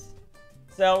mods.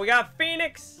 So we got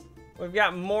Phoenix, we've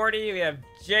got Morty, we have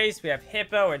Jace, we have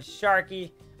Hippo and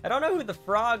Sharky. I don't know who the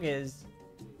frog is.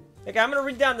 Okay, I'm gonna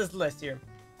read down this list here.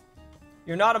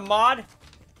 You're not a mod?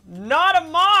 Not a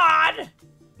mod!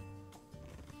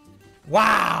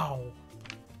 Wow!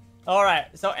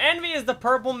 Alright, so Envy is the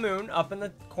purple moon up in the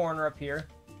corner up here.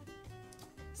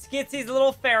 Skitsy's a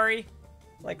little fairy.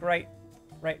 Like right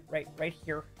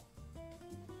here.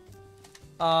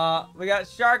 We got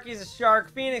Sharky's a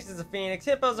shark, Phoenix is a phoenix,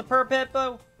 Hippo's a perp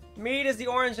hippo, Mead is the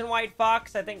orange and white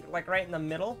fox, I think like right in the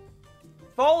middle.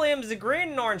 Folium's the green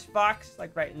and orange fox,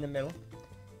 like right in the middle.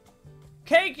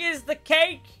 Cake is the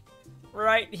cake,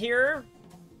 right here.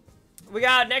 We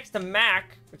got next to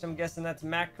Mac, which I'm guessing that's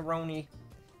macaroni.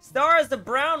 Star is the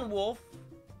brown wolf,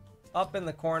 up in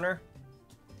the corner.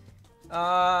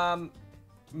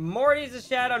 Morty's the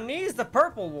shadow. Knee's the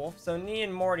purple wolf, so Nee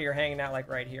and Morty are hanging out like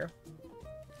right here.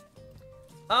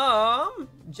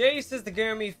 Jace is the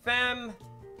Goomy Femme.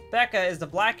 Becca is the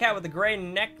black cat with the gray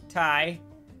necktie.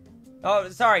 Oh,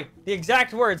 sorry, the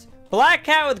exact words. Black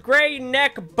cat with gray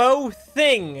neck bow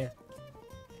thing.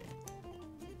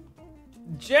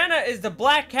 Jenna is the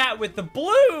black cat with the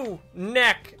blue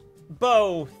neck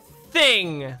bow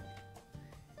thing.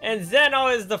 And Zeno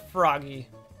is the froggy.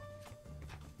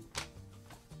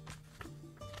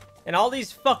 And all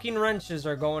these fucking wrenches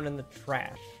are going in the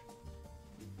trash.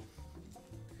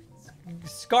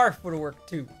 Scarf would work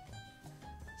too.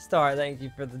 Star, thank you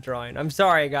for the drawing. I'm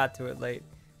sorry I got to it late.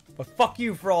 But fuck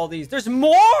you for all these. There's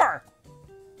more!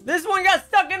 This one got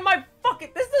stuck in my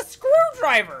fucking... This is a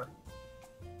screwdriver!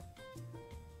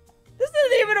 This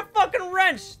isn't even a fucking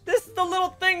wrench! This is the little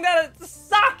thing that it's a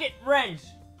socket wrench!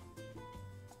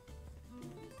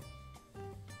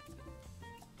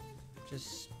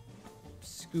 Just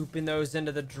scooping those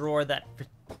into the drawer that...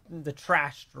 The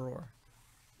trash drawer.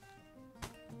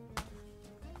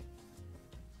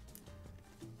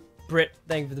 Brit,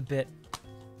 thank you for the bit.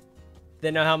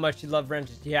 They know how much you love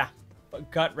wrenches. Yeah.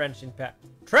 Gut wrenching, Pat.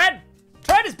 Tread!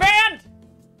 Tread is banned!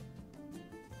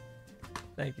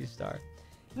 Thank you, Star.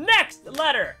 Next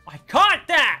letter! I caught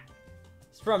that!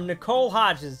 It's from Nicole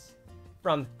Hodges.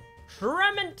 From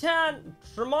Tremonton,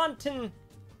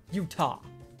 Utah.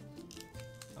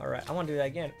 Alright, I want to do that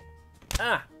again.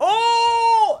 Ah!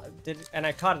 Oh! And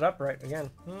I caught it up right again.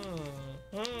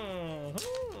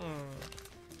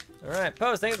 Alright,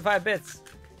 Post, thank you for the 5 bits.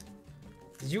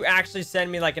 Did you actually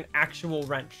send me like an actual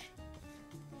wrench?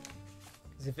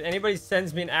 Because if anybody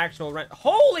sends me an actual wrench...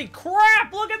 Holy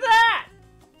crap! Look at that!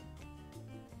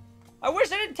 I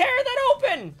wish I didn't tear that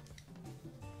open!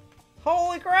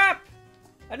 Holy crap!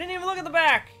 I didn't even look at the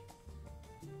back.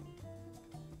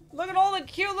 Look at all the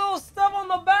cute little stuff on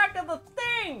the back of the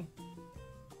thing!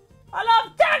 I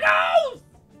love tacos!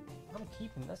 I'm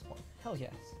keeping this one. Hell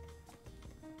yes.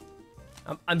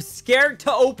 I'm scared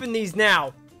to open these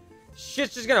now.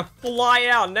 Shit's just gonna fly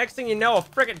out. Next thing you know, a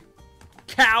freaking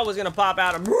cow is gonna pop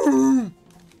out of me.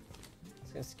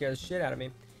 It's gonna scare the shit out of me.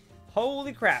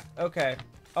 Holy crap. Okay.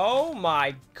 Oh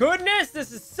my goodness.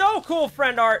 This is so cool,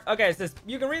 friend art. Okay, it says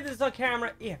you can read this on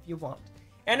camera if you want.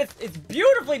 And it's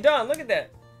beautifully done. Look at that.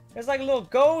 There's like a little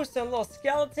ghost and a little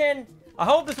skeleton. I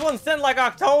hope this one's sent like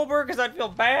October because I feel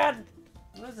bad.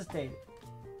 What is this date?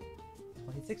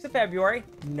 26th of February.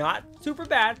 Not super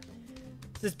bad.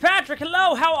 This is Patrick.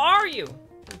 Hello, how are you?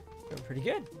 Doing pretty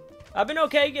good. I've been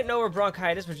okay getting over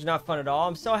bronchitis, which is not fun at all.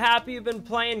 I'm so happy you've been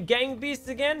playing Gang Beasts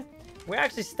again. We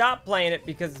actually stopped playing it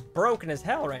because it's broken as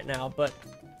hell right now, but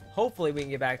hopefully we can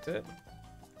get back to it.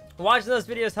 Watching those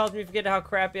videos helps me forget how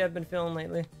crappy I've been feeling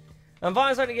lately. I'm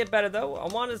finally starting to get better, though. I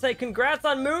wanted to say congrats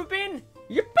on moving.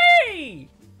 Yippee!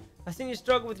 I seen you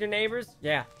struggle with your neighbors.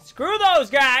 Yeah. Screw those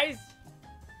guys!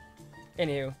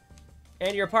 Anywho.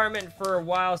 And your apartment for a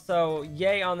while, so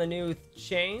yay on the new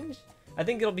change. I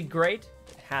think it'll be great.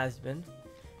 It has been.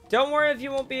 Don't worry if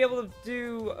you won't be able to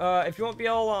do,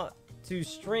 to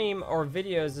stream or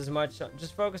videos as much.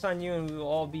 Just focus on you and we will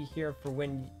all be here for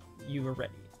when you are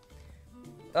ready.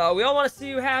 We all want to see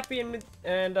you happy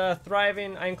and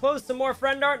thriving. I enclosed some more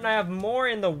friend art and I have more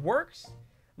in the works.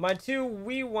 My two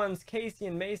wee ones, Casey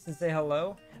and Mason, say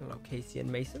hello. Hello, Casey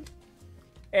and Mason.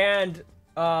 And,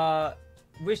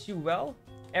 wish you well.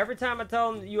 Every time I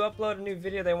tell them you upload a new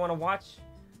video they want to watch,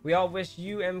 we all wish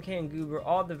you, MK, and Goober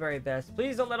all the very best.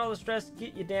 Please don't let all the stress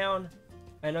get you down.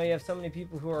 I know you have so many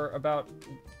people who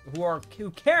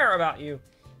care about you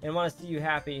and want to see you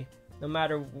happy no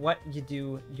matter what you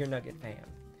do. Your Nugget fam.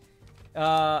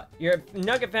 Your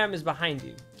Nugget fam is behind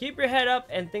you. Keep your head up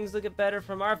and things will get better.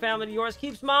 From our family to yours,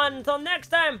 keep smiling. Until next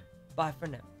time, bye for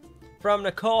now. From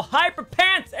Nicole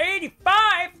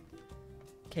Hyperpants85,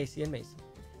 Casey and Mason.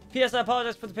 P.S. I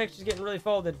apologize for the pictures getting really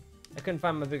folded. I couldn't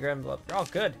find my bigger envelope. They're all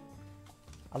good.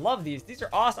 I love these. These are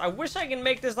awesome. I wish I can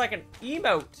make this like an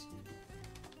emote.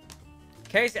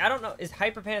 Casey, I don't know. Is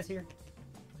Hyperpants here?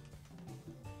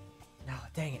 No,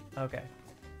 dang it. Okay.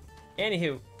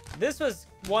 Anywho, this was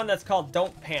one that's called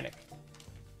Don't Panic.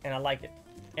 And I like it.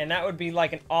 And that would be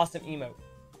like an awesome emote.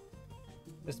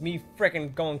 Just me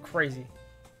freaking going crazy.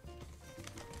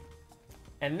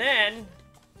 And then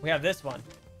we have this one,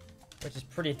 which is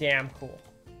pretty damn cool.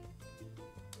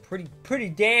 Pretty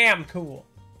damn cool.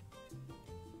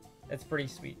 It's pretty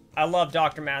sweet. I love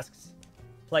Dr. Masks.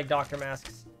 Plague Dr.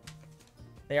 Masks.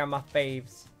 They are my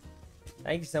faves.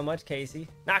 Thank you so much, Casey.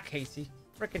 Not Casey.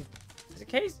 Frickin'. Is it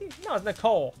Casey? No, it's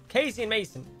Nicole. Casey and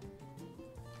Mason.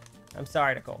 I'm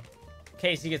sorry, Nicole.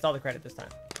 Casey gets all the credit this time.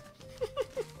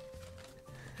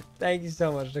 Thank you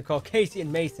so much, Nicole. Casey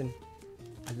and Mason.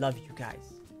 I love you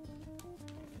guys.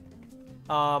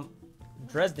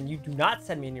 Dresden, you do not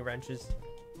send me any wrenches.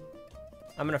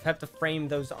 I'm gonna have to frame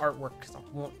those artwork because I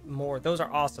want more. Those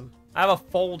are awesome. I have a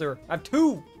folder. I have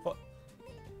two.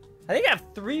 I think I have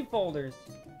 3 folders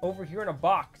over here in a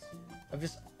box of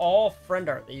just all friend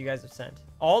art that you guys have sent.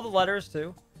 All the letters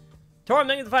too. Torm,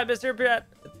 thank you for the 5 bits here, Pat.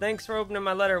 Thanks for opening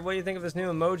my letter. What do you think of this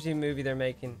new emoji movie they're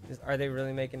making? Are they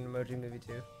really making an emoji movie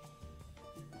too?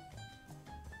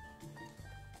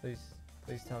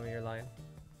 Please tell me you're lying.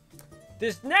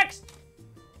 This next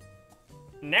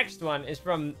one is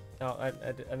from, oh,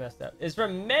 I messed up. It's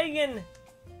from Megan.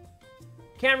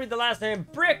 Can't read the last name.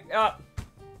 Brick.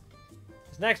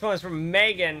 This next one is from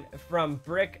Megan from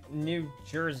Brick, New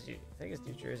Jersey. I think it's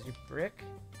New Jersey. Brick.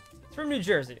 It's from New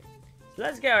Jersey. So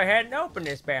let's go ahead and open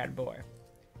this bad boy.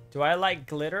 Do I like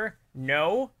glitter?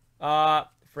 No.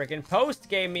 Freaking Post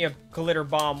gave me a glitter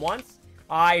bomb once.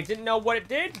 I didn't know what it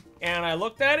did, and I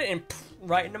looked at it and pff,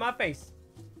 right into my face.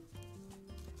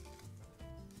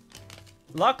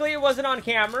 Luckily, it wasn't on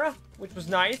camera, which was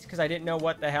nice, because I didn't know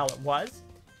what the hell it was.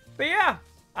 But yeah,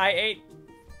 I ate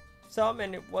some,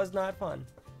 and it was not fun.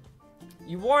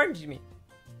 You warned me.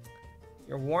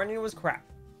 Your warning was crap.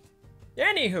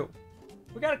 Anywho,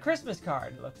 we got a Christmas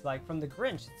card, it looks like, from the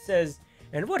Grinch. It says,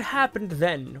 and what happened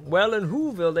then? Well, in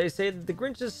Whoville, they say that the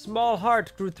Grinch's small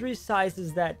heart grew 3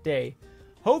 sizes that day.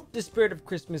 Hope the spirit of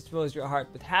Christmas fills your heart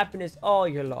with happiness all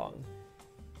year long.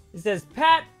 It says,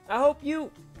 Pat, I hope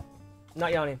you...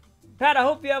 Not yawning. Pat, I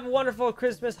hope you have a wonderful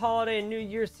Christmas, holiday, and New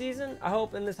Year season. I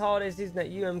hope in this holiday season that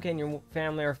you, MK, and your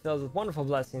family are filled with wonderful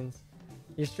blessings.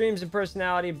 Your streams and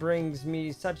personality brings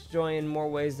me such joy in more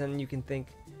ways than you can think.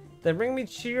 They bring me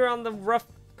cheer on the rough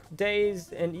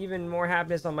days and even more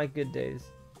happiness on my good days.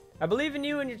 I believe in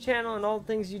you and your channel and all the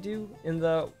things you do in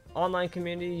the online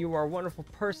community. You are a wonderful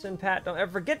person, Pat. Don't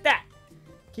ever forget that.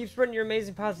 Keep spreading your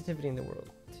amazing positivity in the world.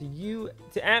 To you,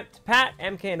 to Pat,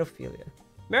 MK, and Ophelia.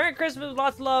 Merry Christmas,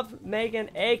 lots of love, Megan,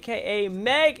 aka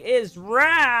Meg is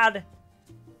rad.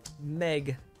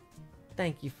 Meg,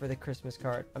 thank you for the Christmas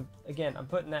card. I'm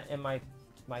putting that in my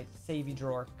savey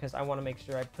drawer because I want to make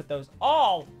sure I put those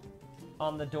all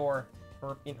on the door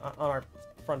or on our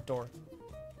front door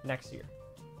next year.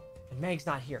 And Meg's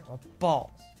not here. Oh,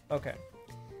 balls. Okay.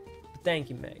 But thank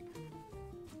you, Meg.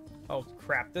 Oh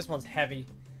crap, this one's heavy.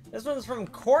 This one's from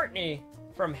Courtney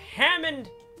from Hammond,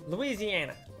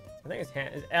 Louisiana. I think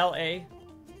it's L.A.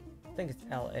 I think it's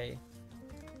L.A.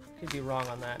 Could be wrong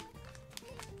on that.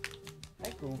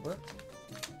 Hi, Goober.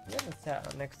 You haven't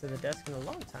sat next to the desk in a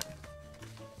long time.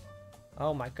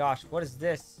 Oh my gosh, what is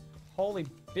this? Holy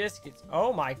biscuits.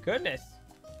 Oh my goodness.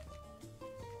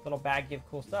 Little bag give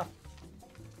cool stuff.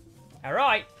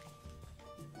 Alright.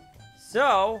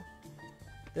 So,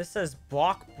 this says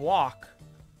block block.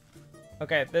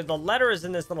 Okay, the letter is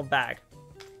in this little bag.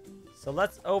 So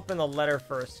let's open the letter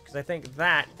first, because I think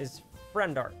that is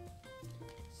friend art.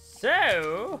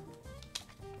 So,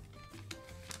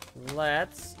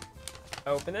 let's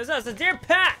open this up. It says, Dear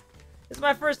Pat, this is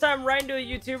my first time writing to a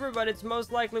YouTuber, but it's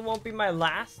most likely won't be my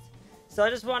last. So I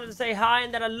just wanted to say hi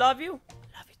and that I love you.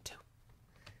 I love you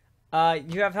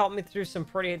too. You have helped me through some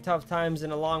pretty tough times,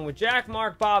 and along with Jack,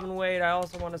 Mark, Bob, and Wade, I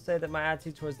also want to say that my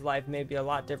attitude towards life may be a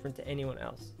lot different to anyone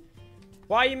else.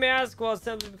 Why, you may ask? Well, it's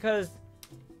simply because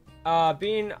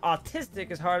being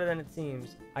autistic is harder than it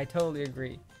seems. I totally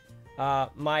agree.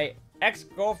 My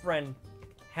ex-girlfriend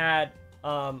had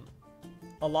a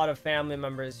lot of family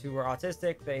members who were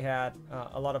autistic. They had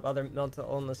a lot of other mental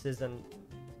illnesses, and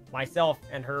myself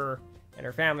and her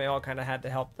family all kind of had to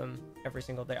help them every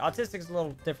single day. Autistic is a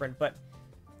little different, but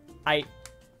I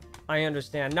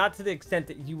understand. Not to the extent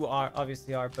that you are,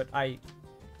 obviously are, but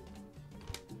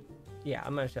yeah,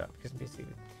 I'm gonna shut up because I'm being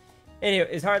stupid. Anyway,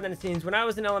 it's harder than it seems. When I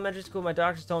was in elementary school, my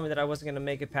doctors told me that I wasn't gonna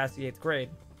make it past the 8th grade.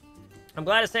 I'm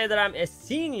glad to say that I'm a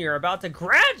senior, about to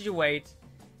graduate.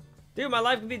 Dude, my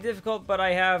life can be difficult, but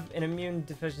I have an immune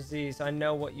deficiency, so I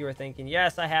know what you were thinking.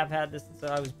 Yes, I have had this since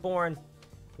I was born.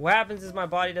 What happens is my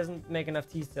body doesn't make enough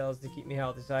T cells to keep me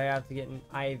healthy, so I have to get an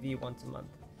IV once a month.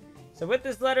 So with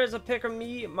this letter is a pic of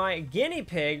me, my guinea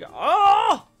pig.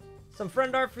 Oh! Some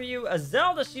friend art for you, a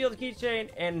Zelda shield keychain,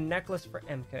 and a necklace for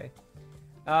MK.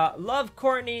 Love,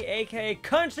 Courtney, aka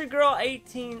Country Girl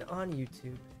 18 on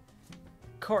YouTube.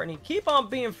 Courtney, keep on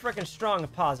being freaking strong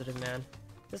and positive, man.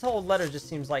 This whole letter just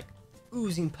seems like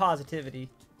oozing positivity.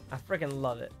 I freaking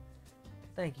love it.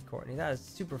 Thank you, Courtney. That is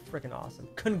super freaking awesome.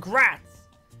 Congrats!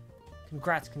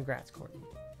 Congrats, Courtney.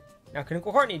 Now,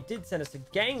 Courtney did send us a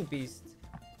Gang Beast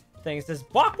thing. It says,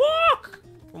 Walk Walk!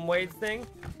 From Wade's thing.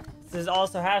 This is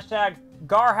also hashtag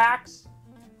Garhacks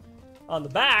on the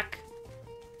back.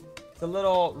 It's a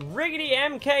little Riggedy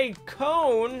MK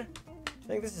cone. I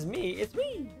think this is me. It's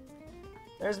me.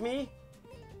 There's me.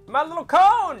 My little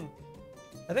cone.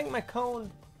 I think my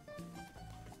cone.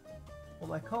 Well,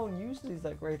 my cone usually is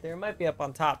like right there. It might be up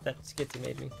on top. That Skitsy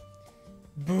made me.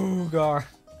 Boogar.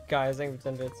 Guys, thank you for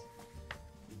 10 bits.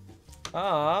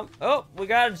 Oh, we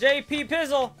got a JP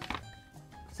Pizzle.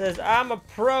 Says, I'm a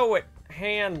pro at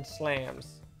hand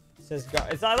slams. Says,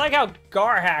 I like how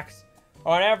Garhacks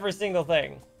on every single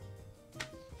thing.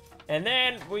 And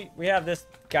then we have this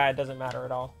guy. It doesn't matter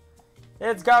at all.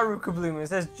 It's Garuka Bloom. It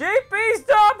says, JP,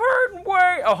 stop hurting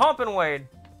Wade. Oh, humping Wade.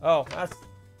 Oh, that's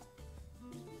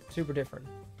super different.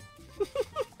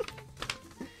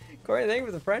 Corey, thank you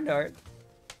for the friend art.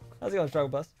 How's it going, Struggle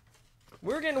Bus?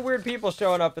 We're getting weird people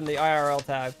showing up in the IRL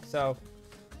tab, so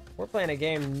we're playing a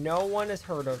game no one has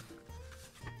heard of.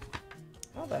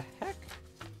 How the heck?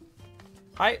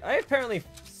 I apparently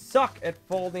suck at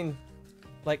folding,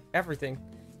 like, everything.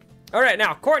 Alright,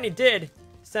 now, Courtney did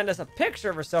send us a picture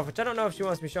of herself, which I don't know if she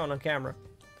wants to be shown on camera.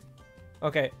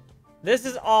 Okay, this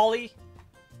is Ollie,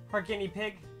 her guinea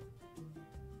pig.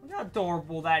 Look how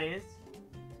adorable that is.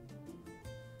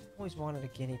 Always wanted a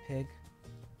guinea pig.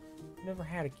 Never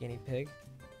had a guinea pig.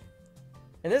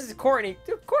 And this is Courtney.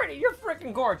 Dude, Courtney, you're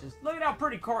freaking gorgeous. Look at how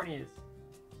pretty Courtney is.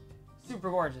 Super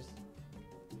gorgeous.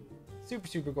 Super,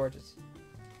 super gorgeous.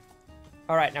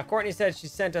 Alright, now Courtney said she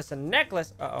sent us a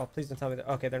necklace. Uh-oh, please don't tell me that.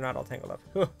 Okay, they're not all tangled up.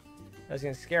 That was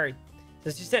getting scary. So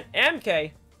she sent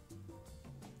MK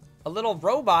a little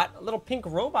robot, a little pink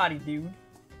robot-y dude.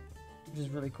 Which is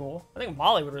really cool. I think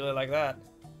Molly would really like that.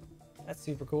 That's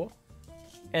super cool.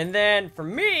 And then for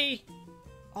me,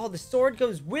 oh, the sword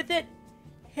goes with it?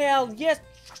 Hell yes!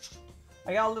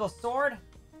 I got a little sword.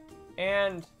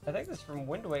 And I think this is from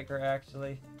Wind Waker,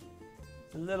 actually.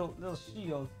 It's a little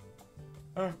shield.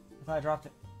 I thought I dropped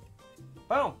it.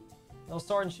 Boom! Little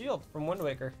sword and shield from Wind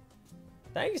Waker.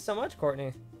 Thank you so much,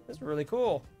 Courtney. This is really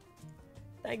cool.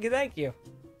 Thank you, thank you.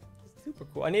 Super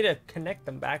cool. I need to connect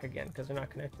them back again because they're not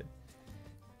connected.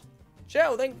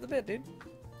 Joe, thank you for the bit, dude.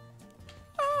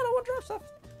 Oh, I don't want to drop stuff.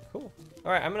 Cool.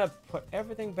 Alright, I'm going to put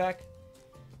everything back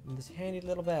in this handy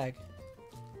little bag.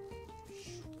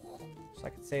 So I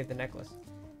can save the necklace.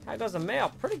 How goes the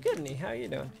mail? Pretty good, Nee. How are you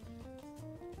doing?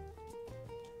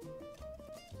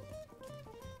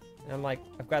 And I'm like,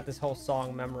 I've got this whole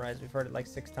song memorized. We've heard it like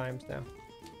 6 times now.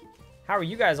 How are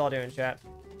you guys all doing, chat?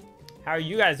 How are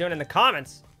you guys doing in the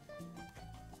comments?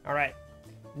 Alright.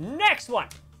 Next one!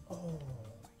 Oh,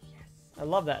 yes. I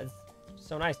love that. It's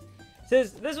so nice.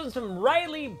 Says, this one's from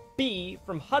Riley B.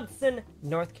 from Hudson,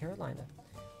 North Carolina.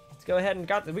 Let's go ahead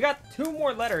and we got 2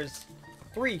 more letters.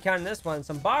 3 counting this one.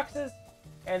 Some boxes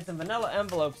and some vanilla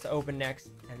envelopes to open next.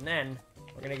 And then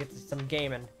we're going to get to some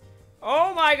gaming.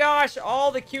 Oh my gosh,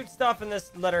 all the cute stuff in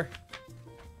this letter.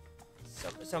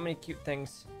 So many cute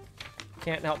things.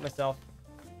 Can't help myself.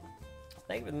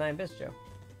 Thank you for the 9 bits, Joe.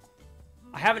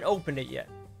 I haven't opened it yet.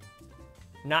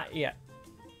 Not yet.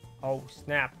 Oh,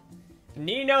 snap.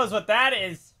 Nee knows what that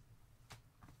is.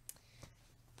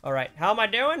 Alright, how am I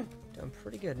doing? Doing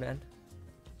pretty good, man.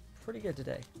 Pretty good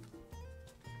today.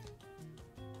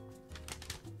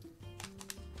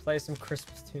 Play some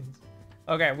Christmas tunes.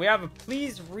 Okay, we have a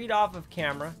please read off of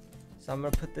camera. So I'm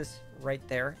going to put this right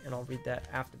there, and I'll read that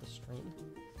after the stream.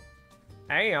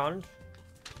 And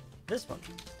this one.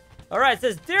 Alright, it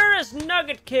says, Dearest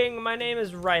Nugget King, my name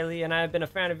is Riley, and I have been a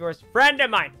fan of yours, friend of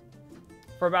mine,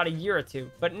 for about a year or two.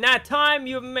 But in that time,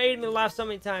 you have made me laugh so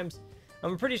many times.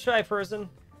 I'm a pretty shy person.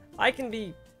 I can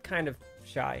be kind of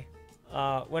shy.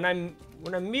 When I'm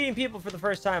meeting people for the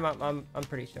first time, I'm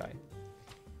pretty shy.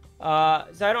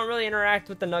 So I don't really interact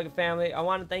with the Nugget family. I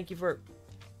want to thank you for...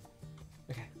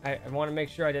 Okay, I want to make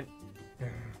sure I didn't...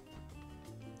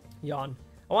 Yawn.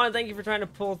 I want to thank you for trying to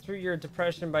pull through your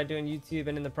depression by doing YouTube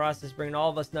and in the process bringing all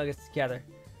of us Nuggets together.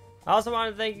 I also want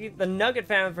to thank you, the Nugget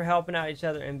family, for helping out each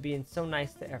other and being so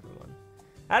nice to everyone.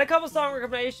 I had a couple song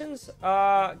recommendations.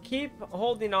 Keep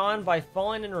Holding On by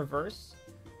Falling in Reverse.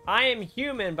 I Am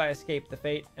Human by Escape the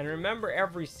Fate. And Remember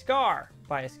Every Scar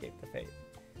by Escape the Fate.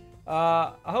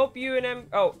 I hope you and M...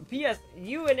 Oh, P.S.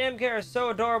 You and MK are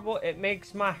so adorable, it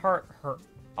makes my heart hurt.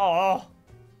 Oh,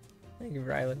 thank you,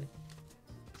 Riley.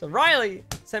 So Riley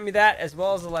sent me that, as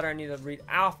well as the letter I need to read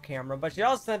off camera. But she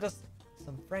also sent us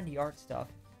some friendly art stuff.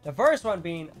 The first one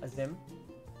being a Zim.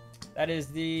 That is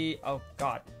the... Oh,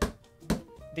 God.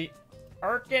 The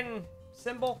Arkin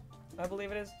symbol, I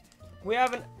believe it is. We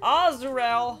have an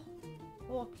Azrael.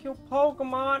 Little cute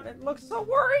Pokemon. It looks so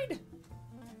worried.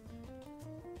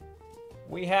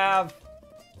 We have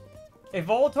a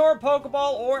Voltorb,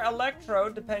 Pokeball, or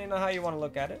Electrode, depending on how you want to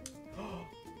look at it.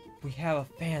 We have a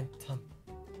Phantom.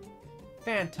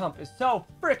 Phantom is so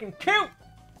freaking cute!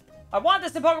 I want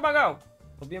this in Pokemon Go!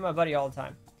 He'll be my buddy all the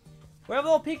time. We have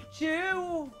a little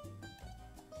Pikachu!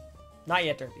 Not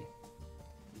yet, Derpy.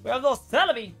 We have a little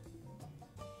Celebi!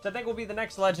 Which I think will be the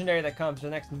next legendary that comes, the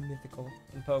next mythical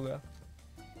in Pogo.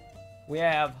 We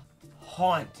have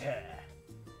Haunter.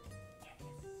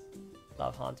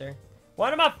 Love Haunter.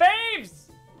 One of my faves!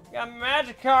 We got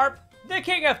Magikarp, the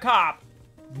king of cop.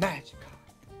 Magikarp.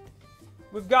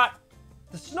 We've got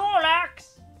the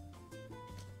Snorlax.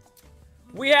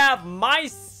 We have my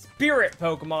spirit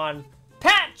Pokemon,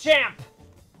 PatrckStatic. Yes.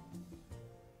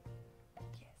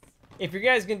 If you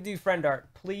guys gonna do friend art,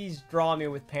 please draw me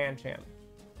with PatrckStatic.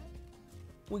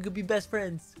 We could be best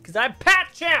friends, because I'm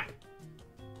PatrckStatic.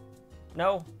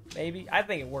 No, maybe. I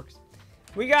think it works.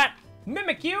 We got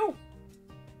Mimikyu.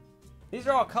 These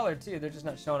are all colored too. They're just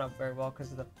not showing up very well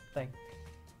because of the thing.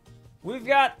 We've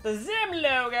got the Zim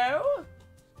logo.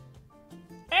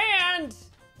 And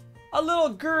a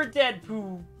little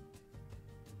Deadpool.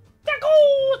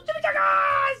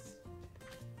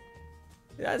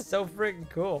 That's so freaking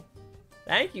cool.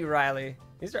 Thank you, Riley.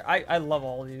 These are I love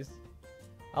all these.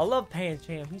 I love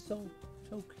PatrckStatic. He's so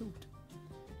cute.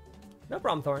 No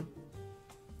problem, Thorn.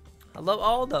 I love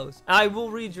all those. I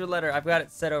will read your letter. I've got it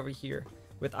set over here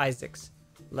with Isaac's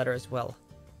letter as well.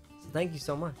 So thank you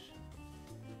so much.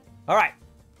 All right.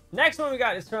 Next one we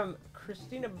got is from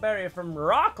Christina Berry from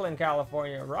Rockland,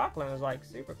 California. Rockland is like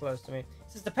super close to me.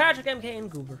 This is the Patrick, MK,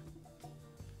 and Goober.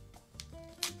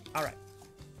 All right.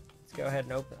 Let's go ahead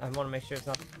and open. I want to make sure it's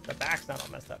not the back's not all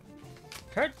messed up.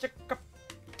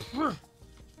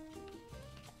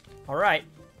 All right.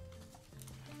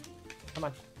 Come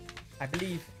on. I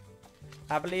believe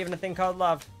in a thing called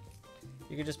love.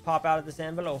 You can just pop out of this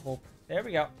envelope. There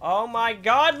we go. Oh my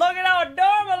God, look at how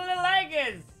adorable the little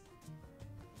egg is.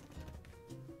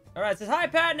 All right, it says, hi,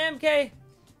 Pat and MK.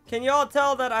 Can you all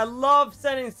tell that I love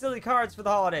sending silly cards for the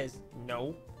holidays?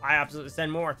 No, I absolutely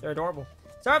send more. They're adorable.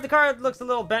 Sorry if the card looks a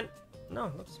little bent. No,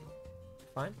 it looks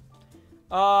fine.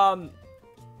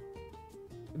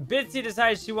 Bitsy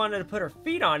decided she wanted to put her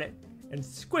feet on it and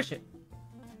squish it.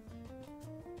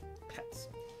 Pets.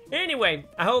 Anyway,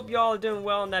 I hope you all are doing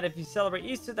well and that if you celebrate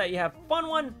Easter that you have a fun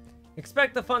one.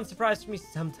 Expect a fun surprise from me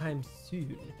sometime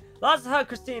soon. Lots of hug,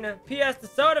 Christina. P.S. The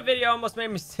soda video almost made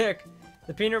me sick.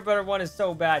 The peanut butter one is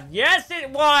so bad. Yes, it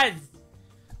was!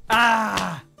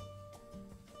 Ah!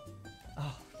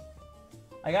 Oh.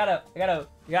 I gotta...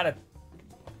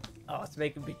 Oh, it's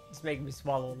making me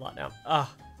swallow a lot now.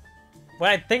 Ah. When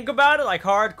I think about it, like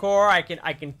hardcore, I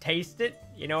can taste it.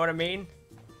 You know what I mean?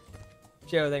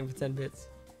 Joe, thank you for 10 bits.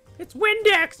 It's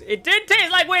Windex! It did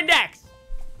taste like Windex!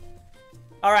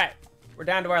 Alright, we're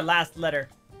down to our last letter.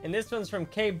 And this one's from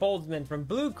K. Boldsman from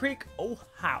Blue Creek,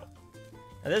 Ohio.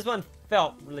 Now this one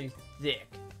felt really thick.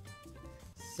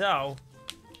 So.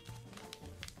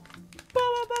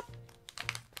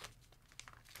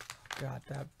 God,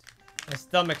 my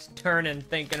stomach's turning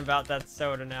thinking about that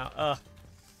soda now. Ugh.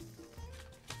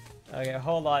 Okay,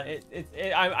 hold on.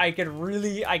 I could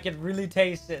really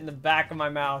taste it in the back of my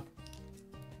mouth.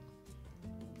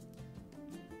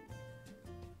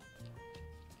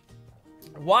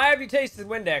 Why have you tasted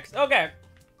Windex? Okay.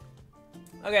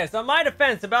 Okay, so my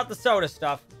defense about the soda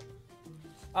stuff.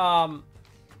 Have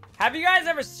you guys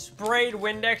ever sprayed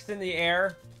Windex in the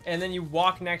air and then you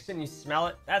walk next to it and you smell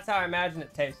it? That's how I imagine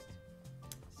it tastes.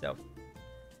 So,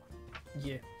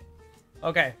 yeah.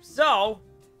 Okay, so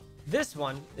this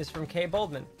one is from K.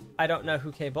 Boldman. I don't know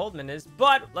who K. Boldman is,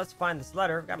 but let's find this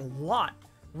letter. I've got a lot.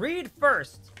 Read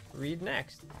first. Read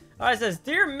next. Oh, it says,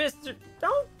 Dear Mr.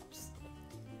 Don't.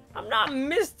 I'm not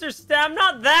Mr. I'm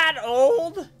not that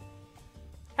old.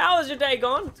 How is your day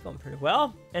going? It's going pretty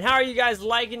well. And how are you guys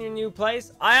liking your new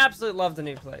place? I absolutely love the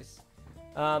new place.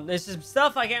 There's some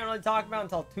stuff I can't really talk about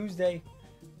until Tuesday.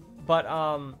 But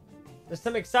there's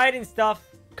some exciting stuff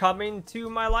coming to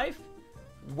my life.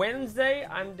 Wednesday,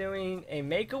 I'm doing a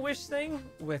Make-A-Wish thing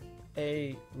with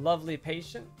a lovely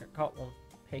patient.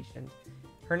 Patient.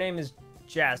 Her name is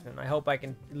Jasmine. I hope I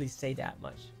can at least say that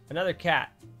much. Another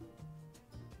cat.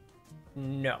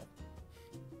 No.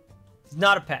 It's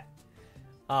not a pet.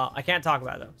 I can't talk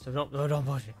about it though, so don't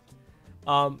push it.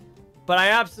 But I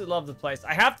absolutely love the place.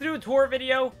 I have to do a tour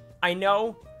video. I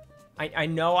know. I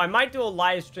know. I might do a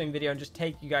live stream video and just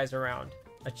take you guys around.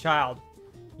 A child.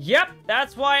 Yep,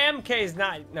 that's why MK's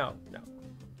not. No.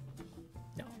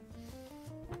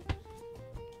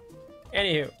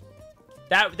 Anywho,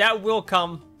 that will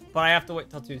come, but I have to wait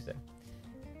till Tuesday.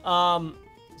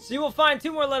 So you will find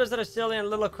 2 more letters that are silly and a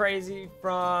little crazy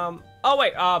from. Oh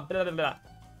wait, blah, blah, blah.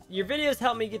 Your videos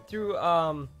help me get through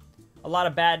a lot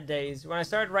of bad days. When I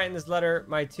started writing this letter,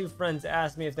 my 2 friends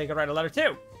asked me if they could write a letter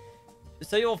too.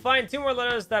 So you will find 2 more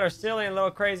letters that are silly and a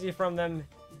little crazy from them.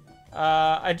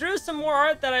 I drew some more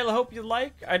art that I hope you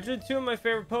like. I drew 2 of my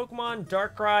favorite Pokemon,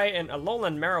 Darkrai and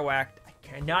Alolan Marowak. I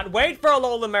cannot wait for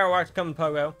Alolan Marowak to come in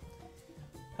Pogo.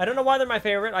 I don't know why they're my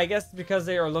favorite. I guess because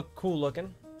they are cool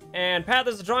looking. And Pat,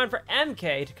 there's a drawing for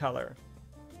MK to color.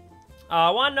 I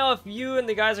want to know if you and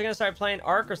the guys are going to start playing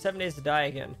Ark or 7 Days to Die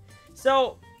again.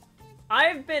 So,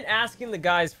 I've been asking the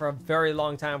guys for a very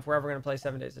long time if we're ever going to play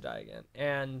 7 Days to Die again.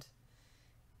 And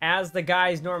as the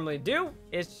guys normally do,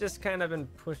 it's just kind of been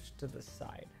pushed to the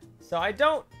side. So, I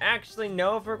don't actually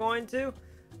know if we're going to.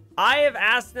 I have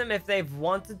asked them if they've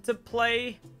wanted to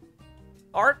play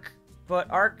Ark, but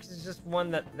Ark is just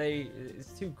one that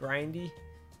it's too grindy,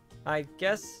 I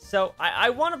guess. So, I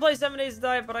want to play 7 Days to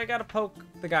Die, but I gotta poke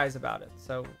the guys about it.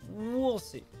 So, we'll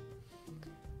see.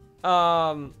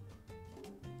 I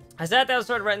sat down and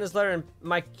started writing this letter, and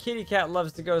my kitty cat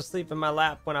loves to go to sleep in my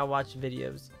lap when I watch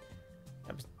videos.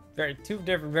 That was 2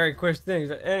 different, very quick things.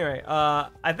 But anyway,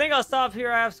 I think I'll stop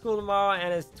here. I have school tomorrow,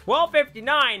 and it's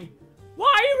 12:59.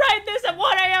 Why are you writing this at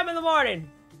 1 a.m. in the morning?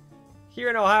 Here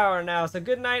in Ohio now. So,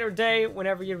 good night or day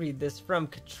whenever you read this. From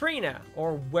Katrina,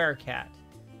 or Werecat.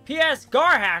 P.S.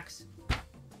 Garhax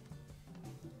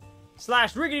 /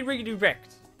 riggedy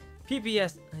wrecked.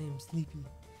 P.P.S. I am sleepy.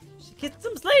 She get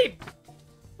some sleep.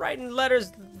 Writing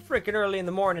letters freaking early in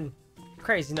the morning.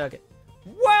 Crazy nugget.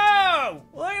 Whoa!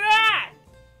 Look at that!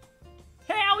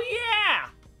 Hell yeah!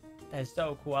 That is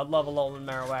so cool. I love Alolan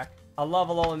Marowak. I love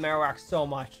Alolan Marowak so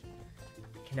much.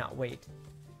 I cannot wait.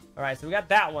 Alright, so we got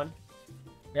that one.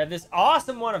 We have this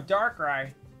awesome one of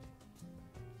Darkrai.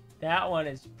 That one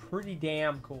is pretty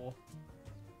damn cool.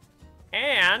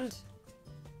 And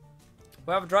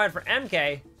we have a drawing for MK.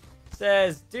 It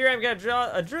says, Dear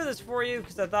MK, I drew this for you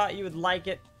because I thought you would like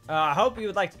it. I hope you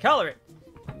would like to color it.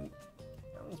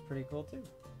 That one's pretty cool too.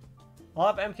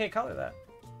 I'll have MK color that.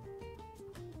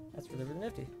 That's really, really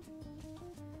nifty.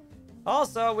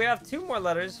 Also, we have 2 more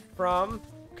letters from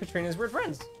Katrina's Weird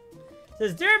Friends. It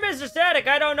says, Dear Mr. Static,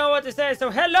 I don't know what to say, so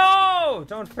hello!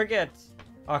 Don't forget.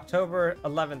 October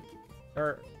 11th,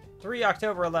 or 3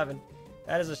 October 11th.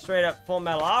 That is a straight up Full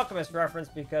Metal Alchemist reference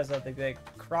because of the big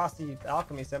crossy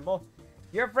alchemy symbol.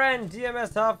 Your friend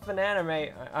GMS Huff and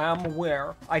Anime, I'm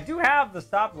aware. I do have the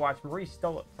stopwatch. Marie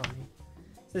stole it from me.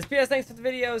 It says, P.S. Thanks for the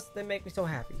videos. They make me so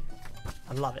happy.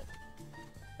 I love it.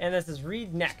 And this is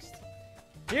Read Next.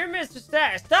 Dear Mr.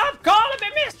 Static, stop calling me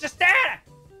Mr. Static!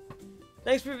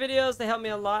 Thanks for your videos. They help me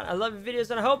a lot. I love your videos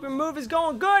and I hope your move is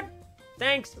going good.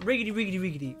 Thanks,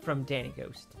 riggedy from Danny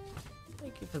Ghost.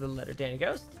 Thank you for the letter, Danny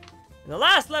Ghost. And the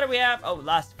last letter we have,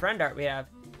 last friend art we have,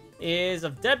 is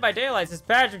of Dead by Daylight. Says,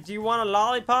 Patrick, do you want a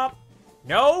lollipop?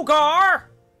 No, Gar!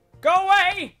 Go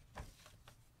away!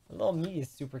 The little me is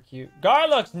super cute. Gar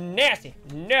looks nasty.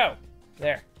 No.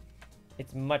 There.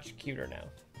 It's much cuter now.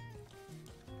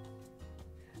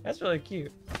 That's really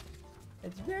cute.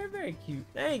 It's very, very cute.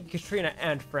 Thank you, Katrina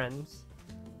and friends.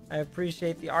 I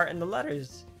appreciate the art and the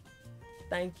letters.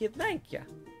 Thank you, thank you.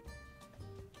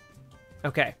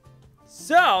 Okay.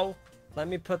 So, let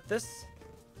me put this.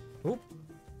 Oop.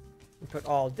 We put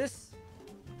all this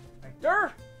right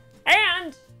there.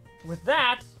 And with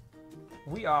that,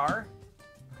 we are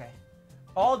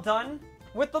all done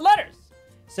with the letters.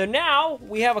 So now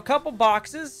we have a couple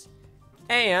boxes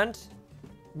and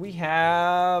we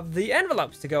have the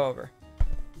envelopes to go over.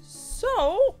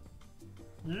 So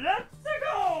let's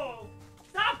go.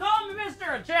 Stop calling me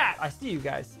Mr. Chat. I see you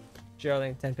guys.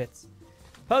 Geraldine, 10 bits.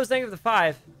 Post, thank you for the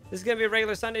 5. This is gonna be a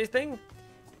regular Sunday thing.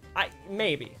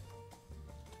 Maybe.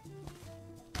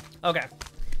 Okay.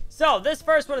 So this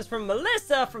first one is from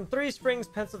Melissa from 3 Springs,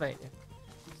 Pennsylvania.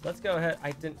 So let's go ahead.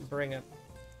 I didn't bring up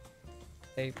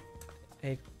a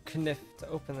kniff to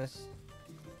open this.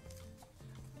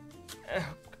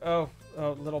 Oh,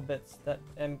 little bits that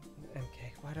MK.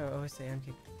 Why do I always say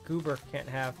MK? Goober can't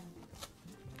have.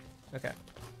 Okay.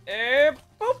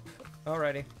 Boop.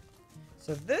 Alrighty.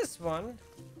 So this one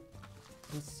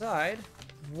inside.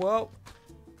 Whoa.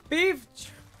 Beef.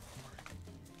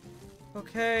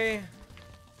 Okay.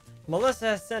 Melissa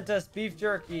has sent us beef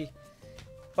jerky,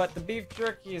 but the beef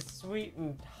jerky is sweet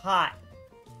and hot.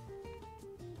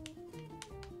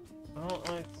 I don't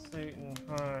like sweet and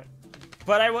hot.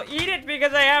 But I will eat it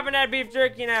because I haven't had beef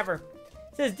jerky in ever.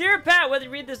 It says, Dear Pat, whether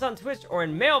you read this on Twitch or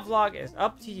in mail vlog is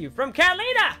up to you. From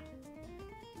Catalina!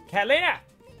 Catalina!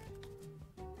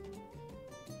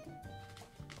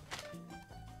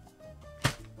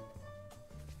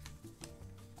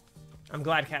 I'm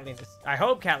glad Catalina's... I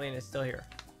hope Catalina's still here.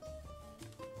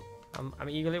 I'm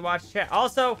eagerly watching chat.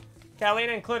 Also,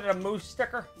 Catalina included a moose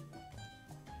sticker.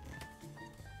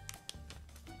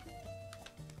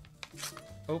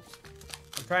 Oops.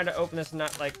 I'm trying to open this and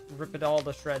not, like, rip it all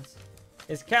to shreds.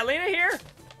 Is Catalina here?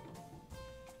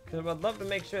 Because I'd love to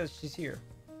make sure that she's here.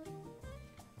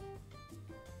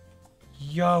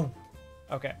 Yo.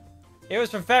 Okay. It was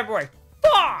from February.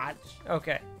 Fudge!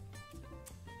 Okay.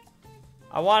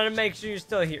 I wanted to make sure you're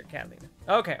still here, Catalina.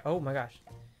 Okay. Oh, my gosh.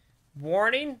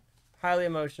 Warning. Highly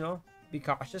emotional. Be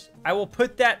cautious. I will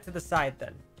put that to the side,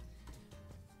 then.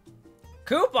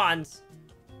 Coupons!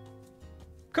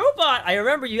 Coupon! I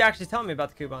remember you actually telling me about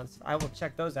the coupons. I will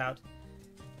check those out.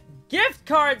 Gift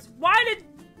cards! Why did...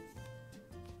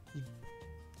 You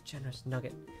generous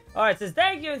nugget. Alright, it says,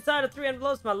 thank you inside of 3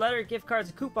 envelopes, my letter, gift cards,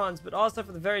 and coupons, but also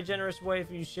for the very generous way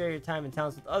for you to share your time and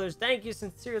talents with others. Thank you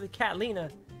sincerely,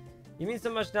 Catalina. You mean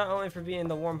so much not only for being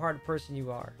the warm-hearted person you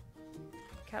are.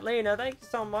 Catalina, thank you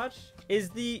so much.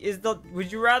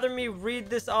 Would you rather me read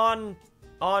this on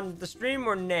the stream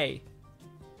or nay?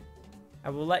 I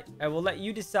will let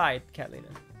you decide, Catalina.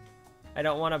 I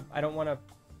don't wanna,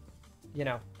 you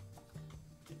know.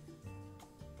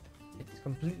 It's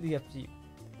completely up to you.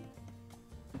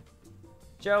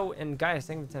 Joe and Gaius,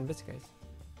 thank you for 10 bits, guys.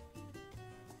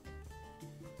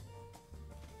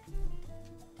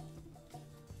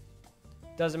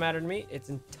 Doesn't matter to me. It's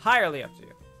entirely up to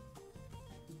you.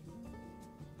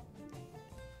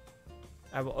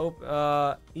 I will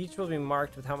open. Each will be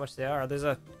marked with how much they are. There's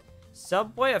a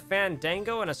Subway, a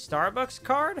Fandango, and a Starbucks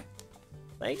card.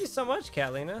 Thank you so much,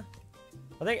 Catalina.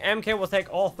 I think MK will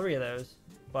take all 3 of those,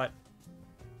 but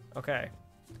okay.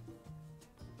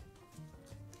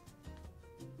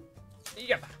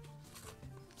 Yep.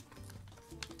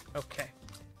 Okay.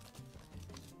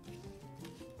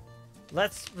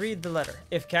 Let's read the letter.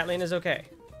 If Catalina's okay.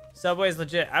 Subway's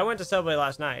legit. I went to Subway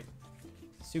last night.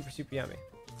 Super, super yummy.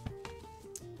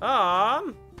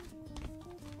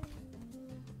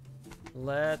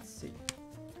 Let's see.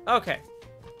 Okay.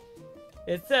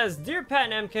 It says, Dear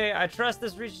Pat and MK, I trust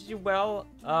this reaches you well.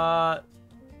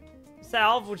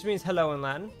 Salve, which means hello in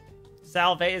Latin.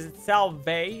 Salve, is it salve?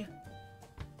 I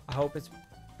hope it's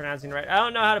pronouncing right. I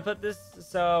don't know how to put this,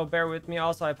 so bear with me.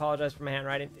 Also, I apologize for my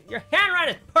handwriting. Your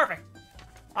handwriting is perfect!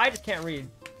 I just can't read.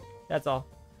 That's all.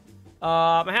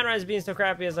 My handwriting is being so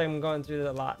crappy as I'm going through it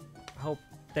a lot. I hope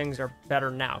things are better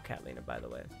now, Catalina, by the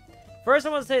way. First, I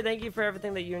want to say thank you for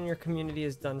everything that you and your community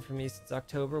has done for me since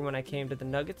October when I came to the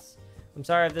Nuggets. I'm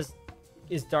sorry if this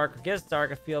is dark or gets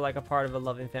dark. I feel like a part of a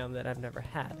loving family that I've never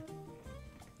had.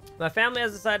 My family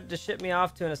has decided to ship me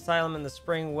off to an asylum in the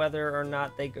spring. Whether or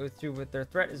not they go through with their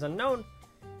threat is unknown,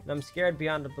 and I'm scared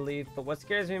beyond a belief. But what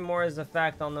scares me more is the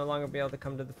fact I'll no longer be able to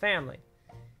come to the family.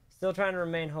 Still trying to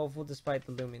remain hopeful despite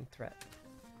the looming threat.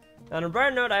 On a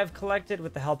brighter note, I have collected,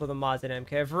 with the help of the mods at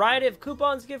MK, a variety of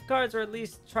coupons, gift cards, or at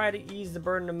least try to ease the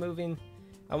burden of moving.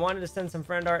 I wanted to send some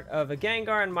friend art of a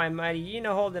Gengar and my mighty Yina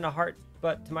holding a heart,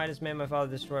 but to my dismay, my father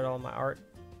destroyed all my art.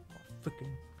 Oh, freaking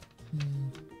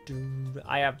dude.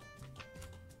 I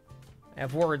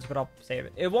have words, but I'll save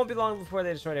it. It won't be long before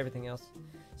they destroyed everything else.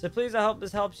 So please, I hope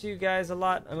this helps you guys a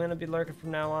lot. I'm gonna be lurking from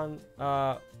now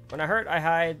on. When I hurt, I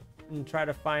hide and try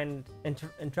to find and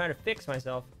try to fix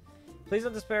myself. Please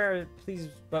don't despair, please,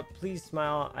 but please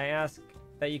smile. I ask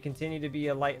that you continue to be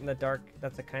a light in the dark.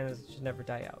 That's a kindness that should never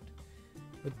die out.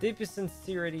 With deepest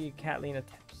sincerity, Catlina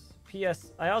Tips.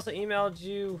 P.S. I also emailed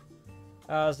you,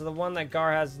 so the one that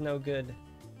Gar has is no good.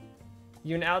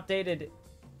 You an outdated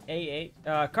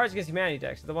A8 Cards Against Humanity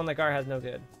deck, so the one that Gar has no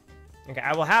good. Okay,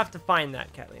 I will have to find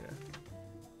that, Catlina.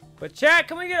 But chat,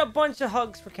 can we get a bunch of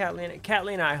hugs for Catlina?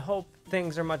 Catlina, I hope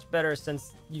things are much better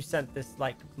since you sent this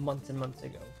like months and months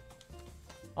ago.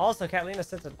 Also, Catlina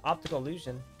sent an optical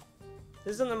illusion.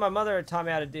 This is something my mother taught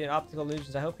me how to do in optical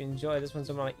illusions. I hope you enjoy. This one's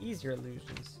one of my easier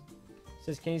illusions. It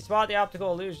says, can you spot the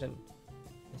optical illusion?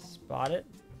 I spot it.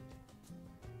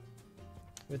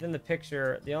 Within the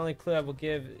picture, the only clue I will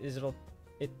give is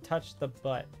it touched the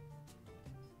butt.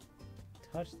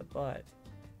 Touch the butt.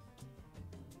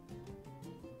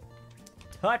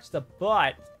 Touch the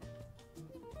butt.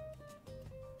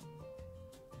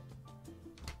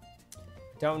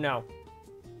 Don't know.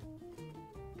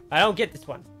 I don't get this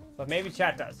one, but maybe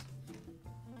chat does.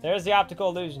 There's the optical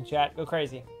illusion, chat. Go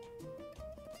crazy.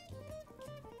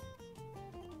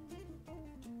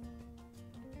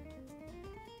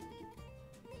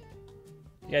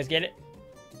 You guys get it?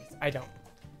 I don't.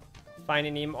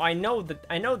 Finding Nemo. I know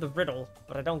the riddle,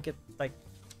 but I don't get like.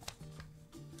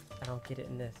 I don't get it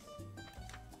in this.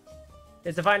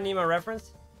 It's a Finding Nemo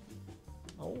reference.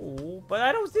 Oh, but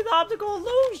I don't see the optical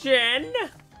illusion.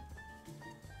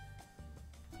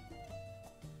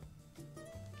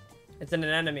 It's an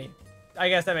anemone. I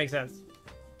guess that makes sense.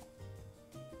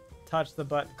 Touch the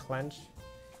butt, clench.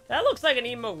 That looks like an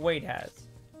emote Wade has.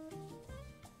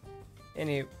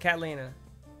 Anyway, Catlina,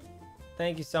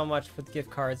 thank you so much for the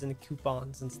gift cards and the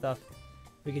coupons and stuff.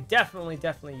 We could definitely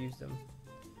use them.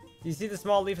 Do you see the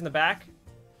small leaf in the back?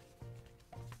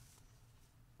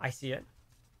 I see it.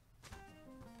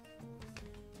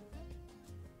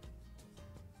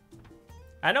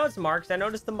 I know it's marked. I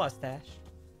noticed the mustache.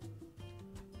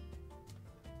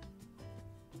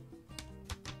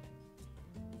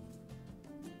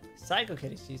 Psycho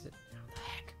Kitty sees it. What the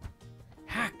heck?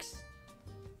 Hacks.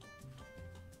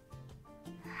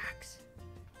 Hacks.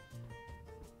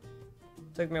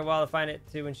 Took me a while to find it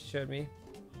too when she showed me.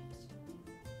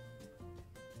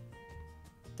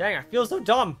 Dang, I feel so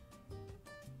dumb.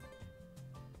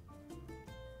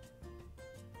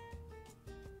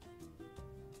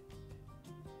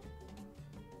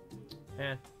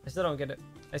 Man, I still don't get it.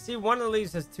 I see one of the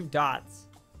leaves has 2 dots.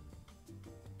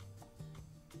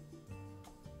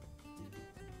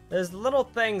 There's little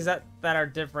things that are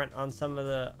different on some of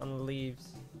the leaves.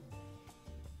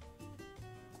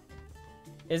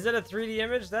 Is it a 3D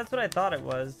image? That's what I thought it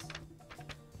was.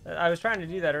 I was trying to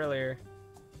do that earlier.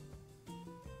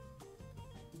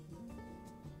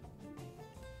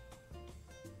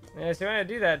 Yeah, so when I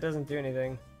do that, it doesn't do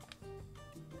anything.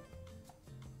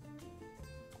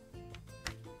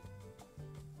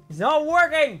 It's not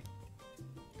working!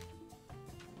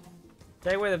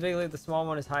 Take away the big leaf, the small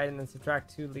one is hiding, then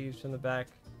subtract 2 leaves from the back,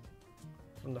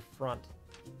 from the front.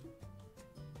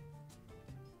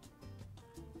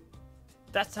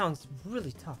 That sounds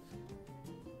really tough.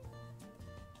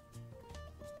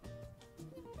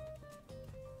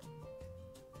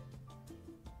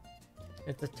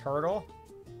 It's a turtle?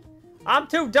 I'm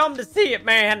too dumb to see it,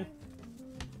 man!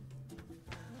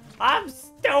 I'm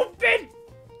stupid!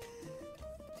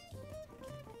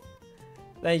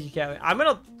 Thank you, Kelly. I'm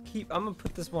gonna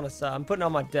put this one aside. I'm putting it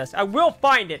on my desk. I will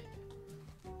find it!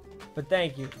 But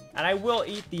thank you. And I will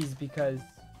eat these because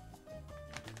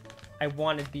I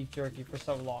wanted beef jerky for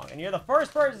so long. And you're the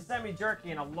first person to send me jerky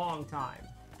in a long time.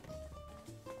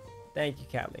 Thank you,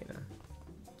 Catalina.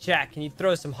 Chat, can you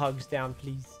throw some hugs down,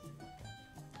 please?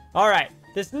 Alright,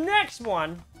 this next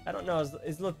one, I don't know,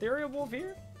 is Letheria Wolf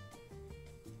here?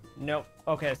 Nope.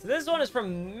 Okay, so this one is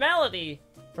from Melody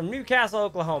from Newcastle,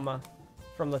 Oklahoma.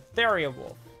 From Letheria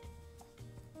Wolf.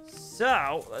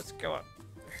 So, let's go up.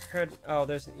 Oh,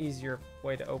 there's an easier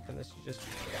way to open this. You just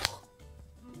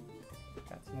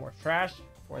got some more trash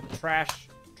for the trash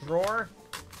drawer.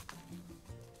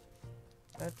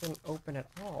 That didn't open at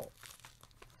all.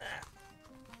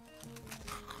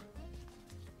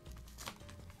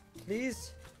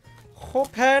 Please. Oh,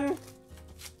 pen.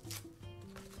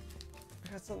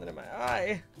 I got something in my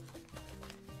eye.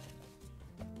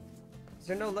 Is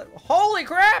there no holy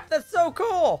crap! That's so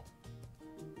cool!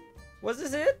 Was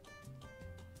this it?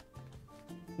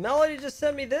 Melody just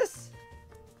sent me this?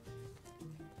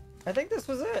 I think this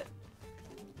was it.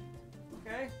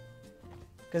 Okay.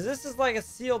 Because this is like a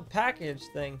sealed package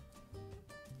thing.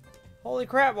 Holy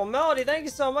crap. Well, Melody, thank you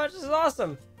so much. This is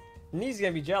awesome. Nee's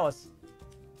gonna be jealous.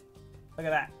 Look at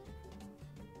that.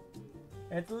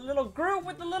 It's a little group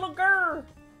with the little girl.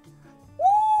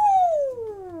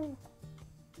 Woo!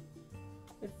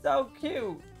 It's so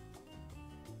cute.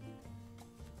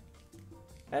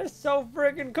 That is so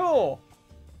freaking cool.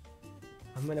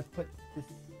 I'm gonna put this.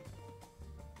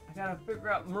 I gotta figure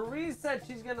out. Marie said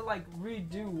she's gonna like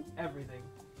redo everything.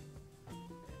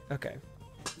 Okay.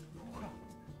 So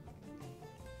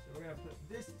we're gonna put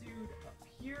this dude up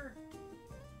here.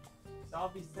 So I'll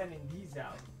be sending these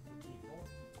out to people.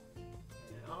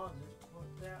 And I'll just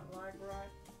put that like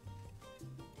right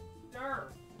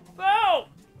there. Boom!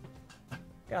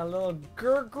 Got a little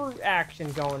gurgru action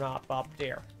going up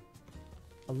there.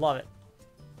 I love it.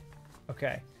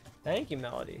 Okay. Thank you,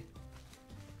 Melody.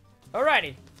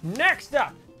 Alrighty. Next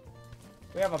up,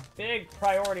 we have a big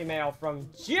priority mail from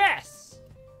Jess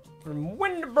from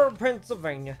Windberg,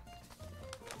 Pennsylvania.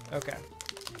 Okay.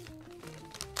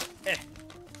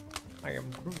 I am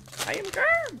Groot. I am Groot.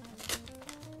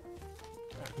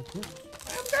 I am Groot.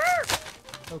 I am Groot.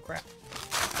 Oh crap.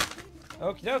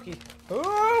 Okie dokie.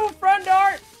 Ooh, friend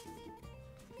art.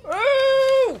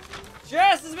 Ooh!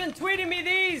 Jess has been tweeting me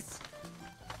these.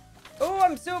 Ooh,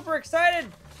 I'm super excited.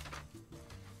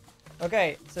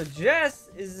 Okay, so Jess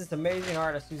is this amazing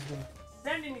artist who's been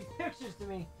sending these pictures to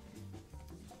me.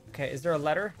 Okay, is there a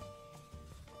letter?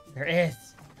 There is.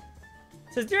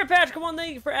 It says, Dear Patrick, I want to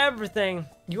thank you for everything.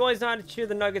 You always know how to cheer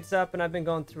the nuggets up, and I've been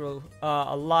going through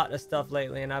a lot of stuff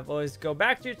lately, and I've always go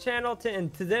back to your channel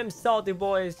and to them salty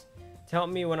boys to help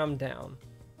me when I'm down.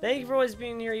 Thank you for always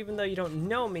being here, even though you don't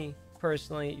know me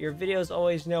personally. Your videos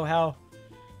always know how...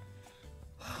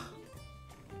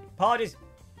 Apologies.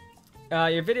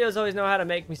 Your videos always know how to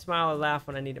make me smile or laugh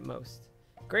when I need it most.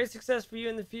 Great success for you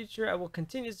in the future. I will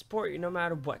continue to support you no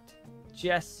matter what.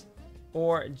 Jess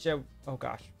or oh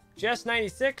gosh.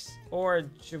 Jess96 or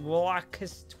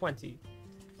Jawakis20.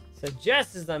 So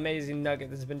Jess is the amazing nugget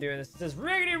that's been doing this. It says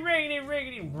riggedy riggedy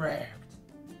riggedy rigged.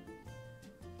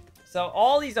 So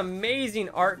all these amazing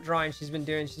art drawings she's been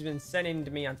doing, she's been sending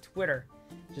to me on Twitter.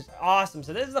 Just awesome.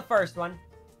 So this is the first one.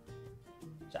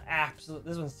 Absolutely,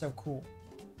 this one's so cool.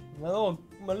 My little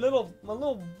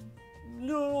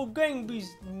gang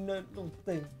beast little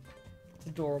thing. It's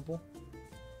adorable.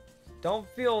 Don't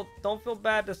feel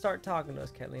bad to start talking to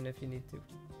us, Kathleen, if you need to.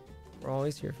 We're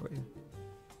always here for you.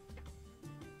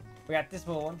 We got this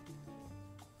little one.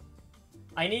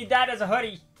 I need that as a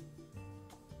hoodie.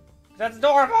 That's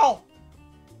adorable.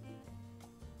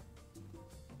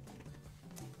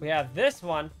 We have this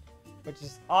one, which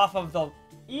is off of the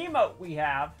emote we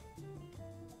have.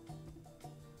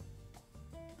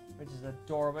 Which is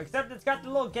adorable, except it's got the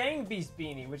little gang beast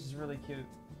beanie, which is really cute.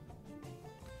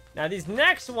 Now these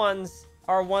next ones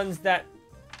are ones that...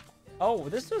 Oh,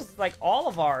 this was like all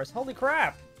of ours. Holy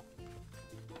crap.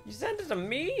 You sent it to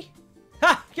me?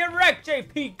 Ha! Get wrecked,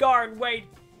 JP Guard. Wait.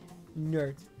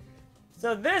 Nerds.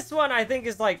 So this one I think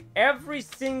is like every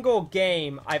single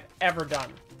game I've ever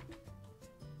done.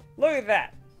 Look at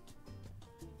that.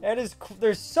 That is...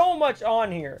 There's so much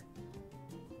on here.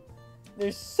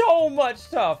 There's so much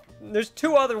stuff. There's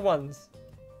two other ones.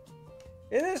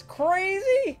 Isn't this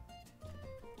crazy?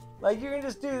 Like, you can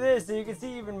just do this and you can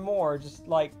see even more. Just,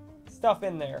 like, stuff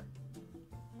in there.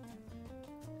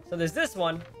 So there's this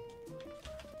one.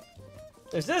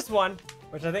 There's this one,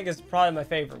 which I think is probably my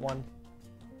favorite one.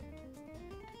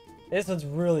 This one's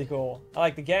really cool. I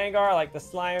like the Gengar, I like the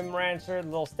Slime Rancher, the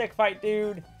little stick fight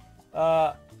dude.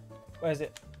 What is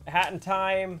it? Hat in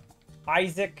Time,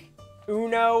 Isaac.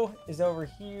 Uno is over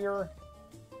here.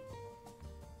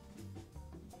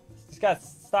 It's got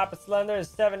Stop It Slender. There's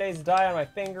 7 Days to Die on my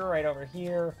finger right over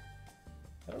here.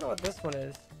 I don't know what this one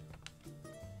is.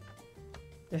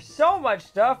 There's so much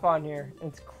stuff on here.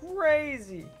 It's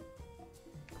crazy.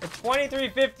 The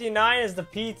 2359 is the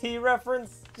PT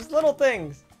reference. Just little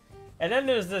things. And then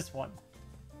there's this one.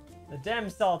 The Dem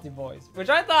Salty Boys. Which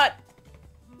I thought...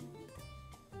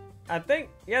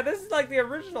 Yeah, this is like the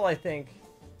original, I think.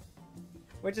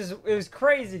 Which is, it was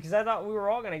crazy because I thought we were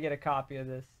all going to get a copy of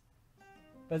this.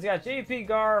 But it's got JP,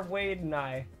 Gar, Wade, and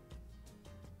I.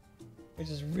 Which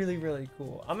is really, really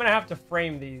cool. I'm going to have to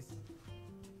frame these.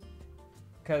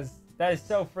 Because that is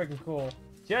so freaking cool.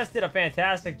 Jess did a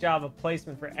fantastic job of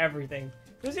placement for everything.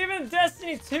 There's even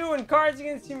Destiny 2 and Cards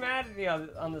Against Humanity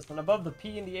on this one, above the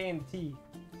P and the A and the T.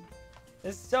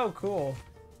 It's so cool.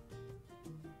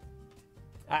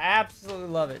 I absolutely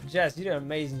love it. Jess, you did an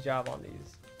amazing job on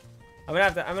these. I'm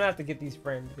gonna have to get these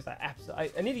framed because I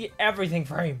need to get everything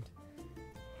framed.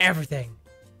 Everything.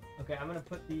 Okay, I'm gonna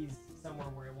put these somewhere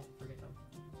where I won't forget them.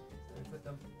 I'm gonna put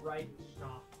them right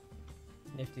off.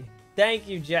 Nifty. Thank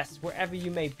you, Jess, wherever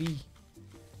you may be.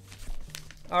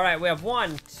 All right, we have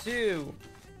 1, 2,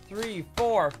 3,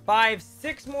 4, 5,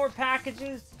 6 more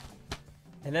packages,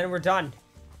 and then we're done.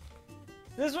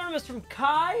 This one was from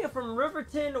Kai from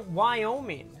Riverton,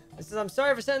 Wyoming. It says, I'm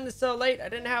sorry for sending this so late. I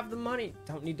didn't have the money.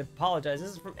 Don't need to apologize.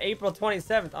 This is from April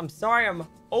 27th. I'm sorry I'm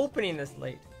opening this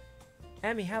late.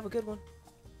 Emmy, have a good one.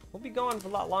 We'll be going for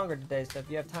a lot longer today, so if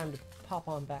you have time to pop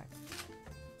on back.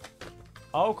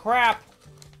 Oh, crap.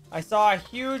 I saw a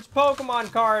huge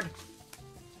Pokemon card.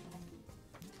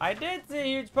 I did see a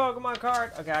huge Pokemon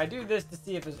card. Okay, I do this to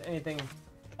see if there's anything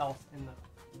else in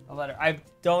the letter. I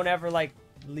don't ever like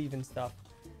leaving stuff.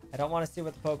 I don't want to see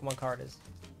what the Pokemon card is.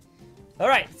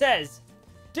 Alright, it says,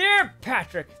 Dear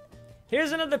Patrick,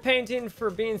 here's another painting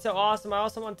for being so awesome. I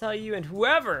also want to tell you and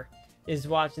whoever is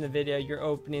watching the video, you're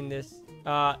opening this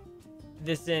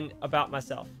in about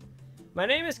myself. My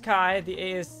name is Kai. The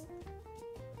A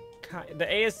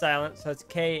is silent, so it's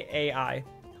K-A-I.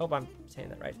 Hope I'm saying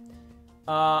that right.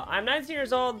 I'm 19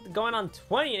 years old, going on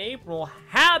 20 in April.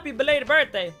 Happy belated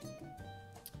birthday!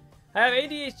 I have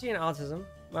ADHD and autism.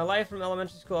 My life from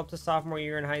elementary school up to sophomore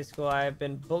year in high school, I have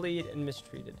been bullied and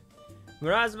mistreated.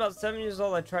 When I was about 7 years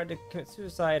old, I tried to commit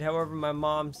suicide. However, my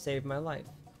mom saved my life.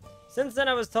 Since then,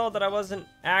 I was told that I wasn't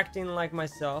acting like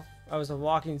myself. I was a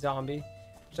walking zombie,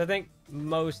 which I think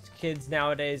most kids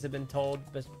nowadays have been told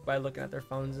just by looking at their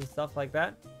phones and stuff like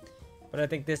that. But I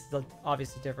think this is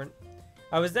obviously different.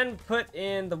 I was then put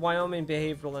in the Wyoming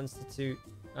Behavioral Institute.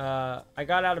 I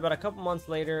got out about a couple months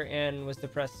later and was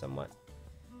depressed somewhat.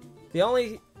 The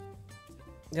only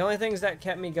things that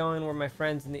kept me going were my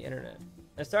friends and the internet.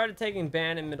 I started taking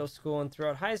band in middle school, and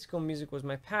throughout high school, music was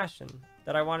my passion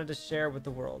that I wanted to share with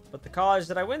the world. But the college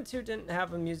that I went to didn't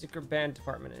have a music or band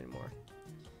department anymore.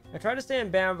 I tried to stay in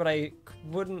band, but I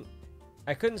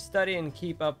couldn't study and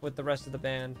keep up with the rest of the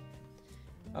band.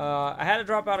 I had to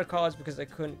drop out of college because I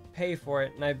couldn't pay for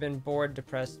it, and I've been bored,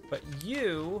 depressed. But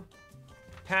you,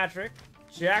 Patrick,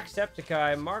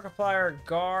 Jacksepticeye, Markiplier,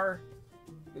 Gar,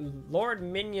 Lord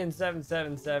Minion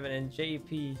 777, and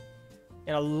JP,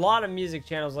 and a lot of music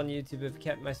channels on YouTube have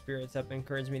kept my spirits up and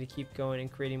encouraged me to keep going and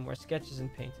creating more sketches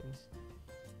and paintings.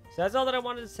 So that's all that I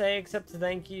wanted to say, except to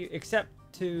thank you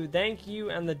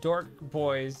and the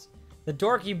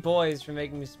dorky boys for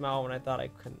making me smile when I thought I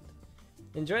couldn't.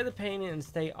 Enjoy the painting and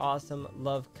stay awesome.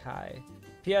 Love, Kai.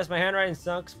 P.S. My handwriting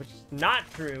sucks, which is not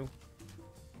true.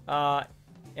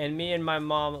 And me and my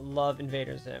mom love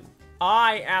Invader Zim.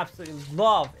 I absolutely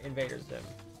love Invader Zim.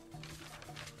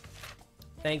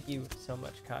 Thank you so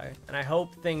much, Kai. And I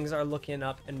hope things are looking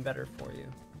up and better for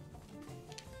you,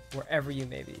 wherever you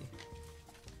may be.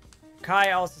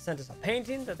 Kai also sent us a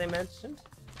painting that they mentioned.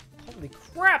 Holy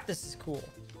crap, this is cool.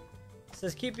 It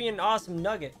says, keep being an awesome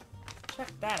nugget. Check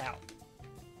that out.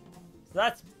 So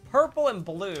that's purple and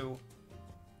blue.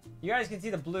 You guys can see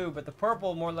the blue, but the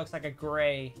purple more looks like a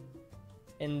gray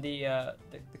in the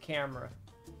camera.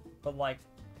 But like,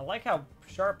 I like how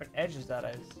sharp and edges that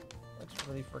is. Looks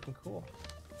really freaking cool.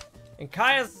 And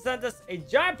Kai has sent us a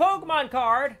giant Pokemon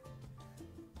card,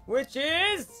 which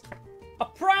is a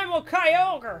Primal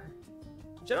Kyogre.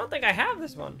 Which I don't think I have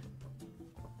this one.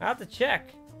 I have to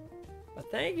check.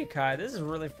 But thank you, Kai. This is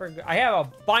really freaking good. I have a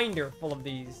binder full of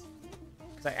these.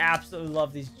 Because I absolutely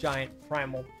love these giant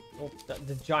Primal, well,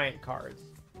 the giant cards.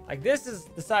 Like, this is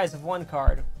the size of one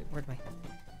card. Where'd my...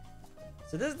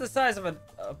 So this is the size of a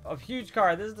huge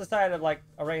card. This is the size of like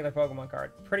a regular Pokemon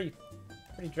card. Pretty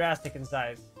drastic in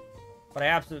size. But I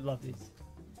absolutely love these.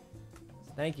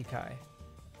 So thank you, Kai.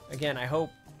 Again, I hope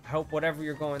whatever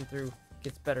you're going through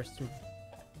gets better soon.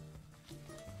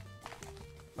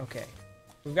 Okay.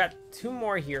 We've got 2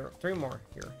 more here. 3 more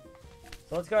here.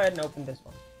 So let's go ahead and open this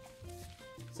one.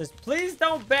 It says, please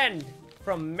don't bend,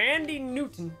 from Mandy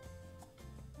Newton.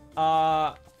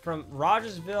 From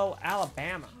Rogersville,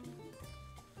 Alabama.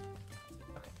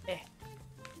 Okay.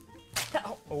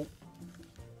 Oh.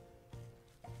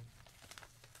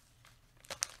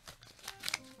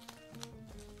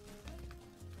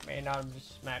 May not have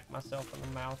just smacked myself in the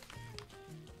mouth.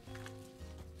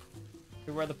 If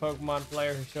you were the Pokemon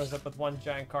player who shows up with one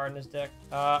giant card in his deck,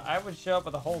 I would show up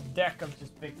with a whole deck of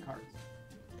just big cards.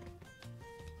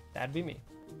 That'd be me.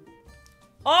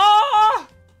 Oh!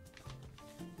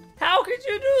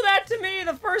 could you do that to me?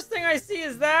 The first thing I see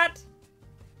is that.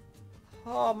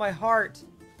 Oh, my heart.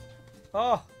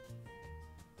 Oh.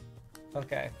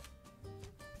 Okay.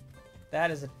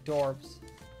 That is adorbs.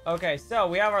 Okay, so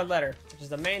we have our letter, which is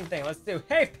the main thing. Let's do.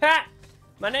 Hey, Pat.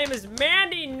 My name is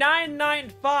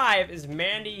Mandy995. Is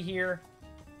Mandy here?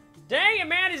 Dang it,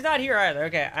 Mandy's not here either.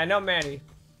 Okay, I know Mandy.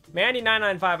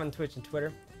 Mandy995 on Twitch and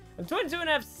Twitter. I'm 22 and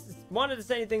have wanted to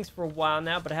say things for a while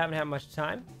now, but I haven't had much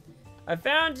time. I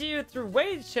found you through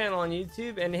Wade's channel on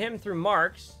YouTube and him through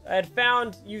Mark's. I had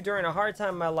found you during a hard time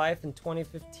in my life in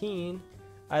 2015.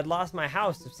 I had lost my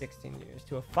house of 16 years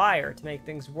to a fire. To make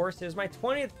things worse, it was my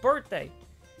 20th birthday.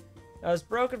 I was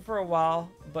broken for a while,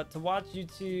 but to watch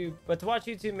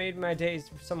YouTube made my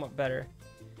days somewhat better.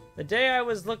 The day I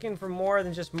was looking for more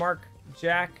than just Mark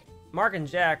and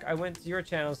Jack, I went to your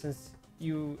channel since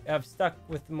you have stuck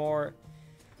within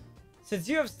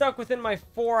my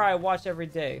 4 I watch every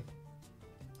day.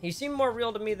 You seem more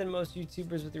real to me than most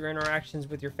YouTubers with your interactions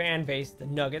with your fan base, the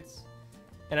Nuggets.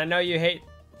 And I know you hate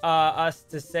us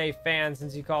to say fan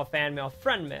since you call fan mail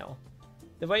friend mail.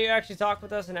 The way you actually talk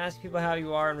with us and ask people how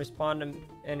you are and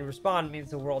respond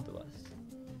means the world to us.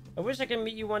 I wish I could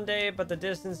meet you one day, but the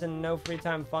distance and no free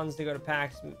time funds to go to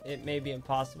PAX, it may be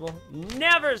impossible.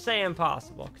 Never say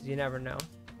impossible, because you never know.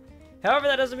 However,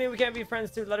 that doesn't mean we can't be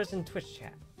friends through letters and Twitch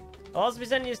chat. I'll also be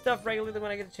sending you stuff regularly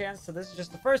when I get a chance, so this is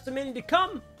just the first of many to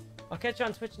come. I'll catch you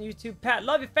on Twitch and YouTube. Pat,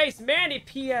 love your face. Mandy,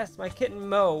 P.S. My kitten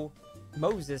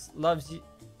Moses loves you.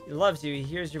 He loves you. He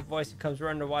hears your voice and comes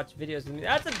running to watch videos with me.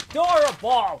 That's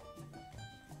adorable.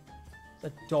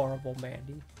 It's adorable,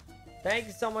 Mandy. Thank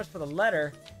you so much for the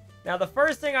letter. Now, the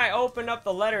first thing I opened up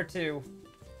the letter to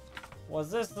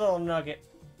was this little nugget.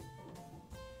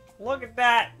 Look at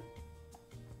that.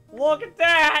 Look at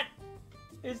that.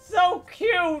 It's so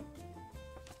cute.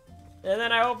 And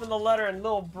then I opened the letter and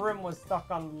little Brim was stuck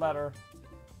on the letter.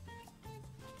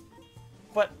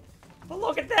 But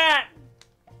look at that.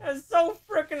 That's so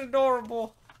freaking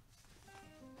adorable.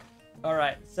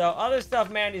 Alright, so other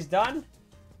stuff Mandy's done.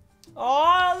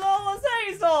 Oh, little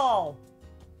Azazel!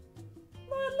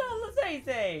 Little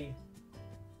Azazel!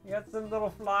 You got some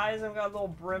little flies and got a little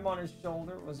brim on his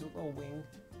shoulder. It was a little wing.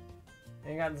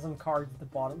 And you got some cards at the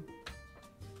bottom.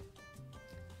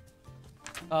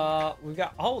 We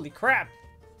got, holy crap!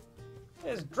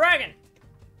 There's a dragon!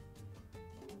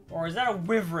 Or is that a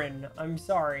wyvern? I'm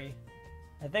sorry.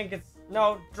 I think it's,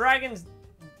 no, dragons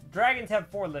have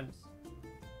 4 limbs.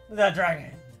 The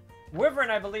dragon.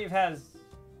 Wyvern, I believe, has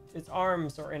its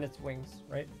arms or in its wings,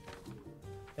 right?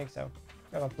 I think so.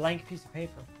 We have a blank piece of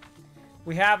paper.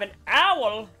 We have an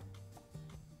owl.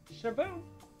 Shaboom.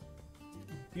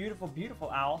 Beautiful, beautiful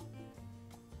owl.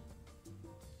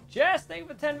 Jess, thank you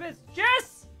for 10 bits.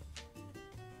 Jess!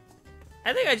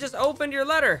 I think I just opened your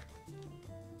letter.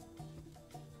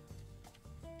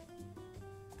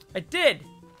 I did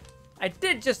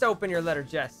just open your letter,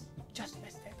 Jess. You just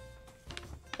missed it.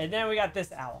 And then we got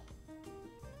this owl.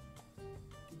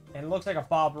 And it looks like a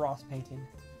Bob Ross painting.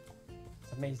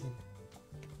 It's amazing.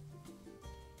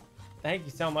 Thank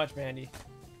you so much, Mandy.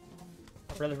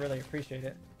 I really, really appreciate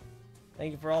it.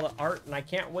 Thank you for all the art, and I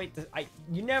can't wait to...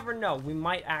 You never know. We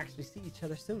might actually see each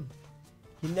other soon.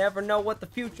 You never know what the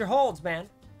future holds, man.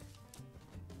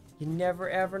 You never,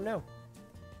 ever know.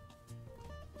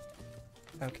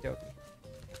 Okie dokie.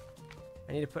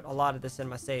 I need to put a lot of this in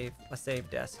my save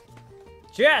desk.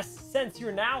 Jess, since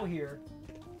you're now here...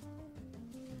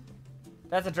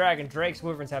 That's a dragon. Drake's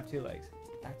wyverns have 2 legs.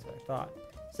 That's what I thought.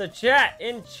 So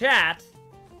in chat,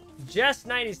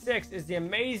 Jess96 is the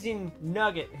amazing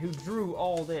nugget who drew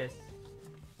all this.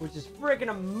 Which is freaking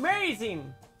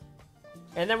amazing!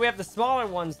 And then we have the smaller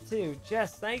ones too.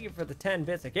 Jess, thank you for the 10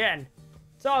 bits again.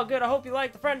 It's all good. I hope you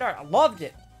like the friend art. I loved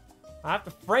it. I have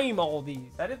to frame all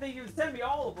these. I didn't think you would send me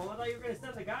all of them. I thought you were going to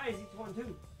send the guys each one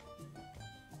too.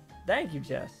 Thank you,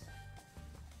 Jess.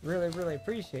 Really, really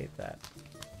appreciate that.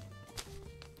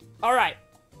 Alright.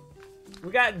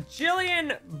 We got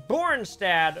Jillian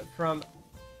Bornstad from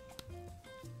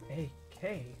AK.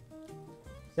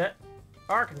 Is that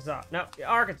Arkansas? No,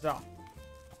 Arkansas.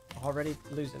 Already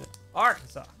losing it.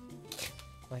 Arkansas.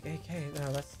 Like AK,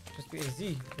 no, that's just be a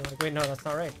Z. You're like, wait, no, that's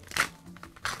not right.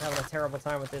 I'm having a terrible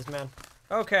time with this, man.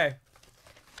 Okay.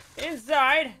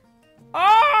 Inside.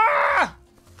 Ah!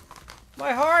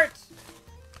 My heart!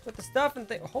 With the stuff and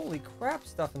things. Holy crap,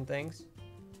 stuff and things.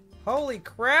 Holy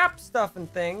crap, stuff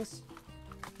and things.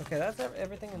 Okay, that's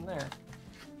everything in there.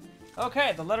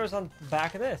 Okay, the letter's on the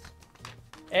back of this.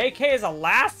 AK is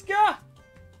Alaska?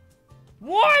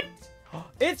 What?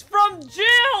 It's from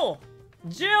Jill!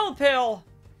 Jill Pill.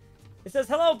 It says,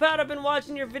 hello, Pat. I've been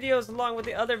watching your videos along with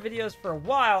the other videos for a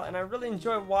while, and I really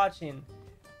enjoy watching.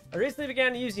 I recently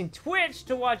began using Twitch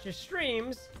to watch your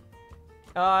streams.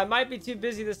 I might be too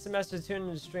busy this semester to tune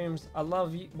into streams. I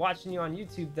love watching you on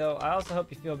YouTube, though. I also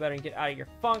hope you feel better and get out of your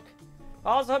funk.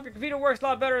 I also hope your computer works a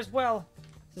lot better as well.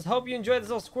 It says, hope you enjoyed this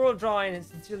little squirrel drawing. And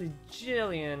sincerely,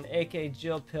 Jillian, aka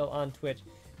Jill Pill on Twitch.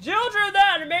 Jill drew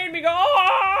that and it made me go,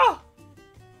 oh!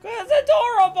 That's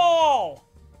adorable!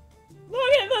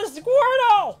 Look at the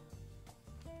Squirtle!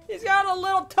 He's got a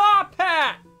little top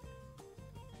hat!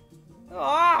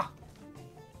 Ah!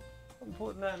 I'm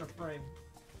putting that in a frame.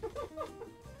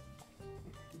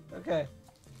 Okay.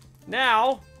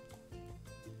 Now,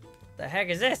 the heck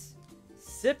is this?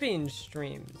 Sipping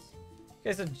streams.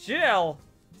 Okay, so Jill,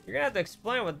 you're gonna have to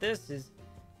explain what this is.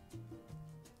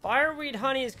 Fireweed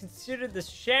honey is considered the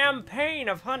champagne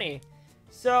of honey.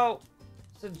 So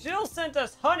Jill sent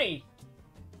us honey.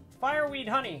 Fireweed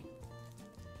honey.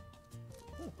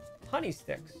 Ooh, honey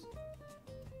sticks.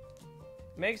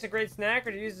 Makes a great snack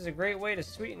or to use as a great way to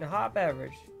sweeten a hot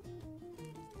beverage.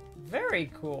 Very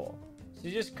cool. So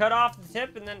you just cut off the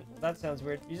tip and then... That sounds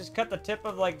weird. You just cut the tip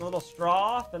of like the little straw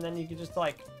off and then you can just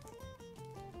like...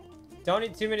 Don't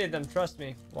eat too many of them, trust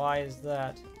me. Why is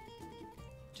that?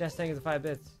 Jess, thank you for the 5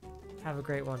 bits. Have a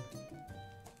great one.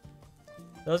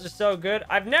 Those are so good.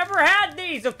 I've never had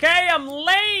these, okay? I'm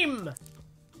lame!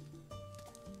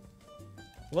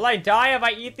 Will I die if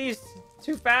I eat these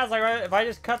too fast? Like, if I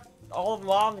just cut all of them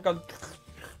off and go...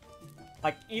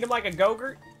 Like, eat them like a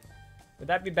Go-Gurt? Would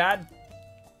that be bad?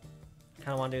 I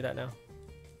kind of want to do that now.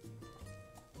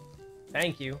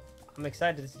 Thank you. I'm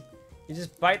excited to see. You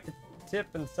just bite the tip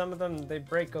and some of them, they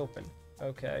break open.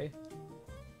 Okay.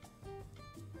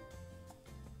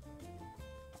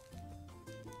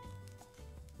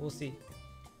 We'll see.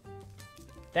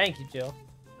 Thank you, Jill.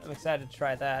 I'm excited to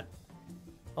try that.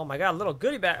 Oh my god, a little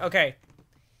goodie bag. Okay.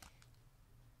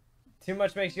 Too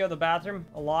much makes you go to the bathroom?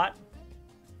 A lot?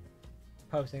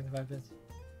 Posting the 5 bits.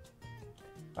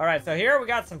 Alright, so here we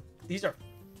got some... These are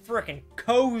freaking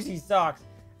cozy socks.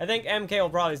 I think MK will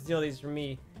probably steal these from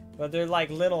me. But they're like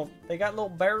little... They got little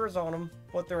bears on them.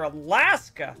 But they're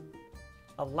Alaska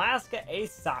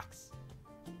Ace socks.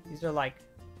 These are like...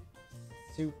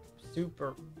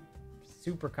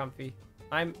 Super comfy.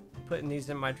 I'm putting these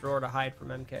in my drawer to hide from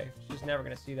MK. She's never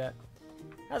gonna see that.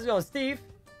 How's it going, Steve?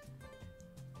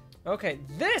 Okay,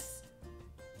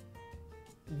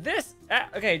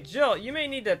 okay, Jill, you may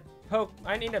need to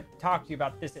I need to talk to you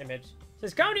about this image. It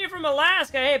says, coming to you from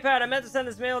Alaska. Hey, Pat, I meant to send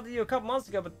this mail to you a couple months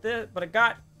ago, but it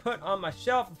got put on my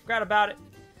shelf and forgot about it.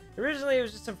 Originally, it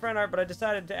was just some friend art, but I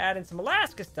decided to add in some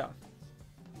Alaska stuff.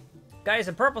 Guys,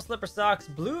 some purple slipper socks,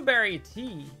 blueberry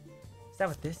tea. Is that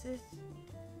what this is?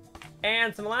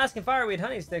 And some Alaskan fireweed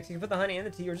honey sticks. You can put the honey in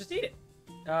the tea or just eat it.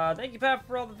 Thank you, Pat,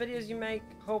 for all the videos you make.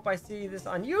 Hope I see this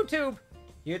on YouTube.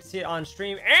 You get to see it on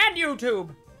stream and YouTube.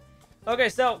 Okay,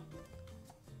 so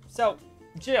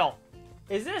Jill,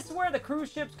 is this where the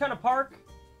cruise ships kind of park?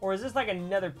 Or is this like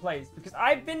another place? Because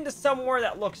I've been to somewhere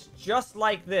that looks just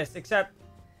like this, except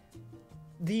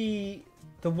the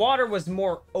water was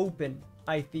more open,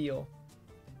 I feel.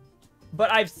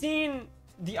 But I've seen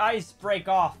the ice break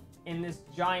off in this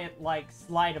giant like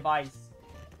slide of ice.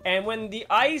 And when the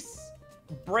ice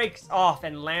breaks off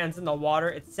and lands in the water,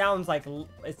 it sounds like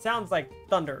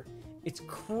thunder. It's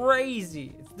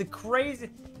crazy. It's the crazy.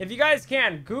 If you guys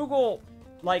can Google,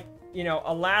 like, you know,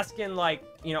 Alaskan, like,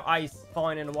 you know, ice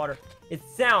falling in the water. It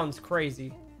sounds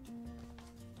crazy.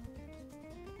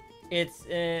 It's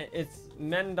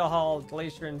Mendahal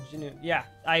Glacier in Juneau. Yeah,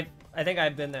 I think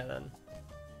I've been there then.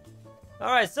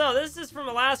 All right, so this is from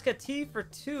Alaska Tea for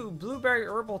 2 blueberry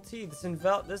herbal tea.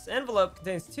 This envelope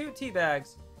contains 2 tea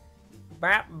bags.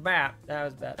 Bap bap. That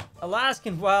was bad.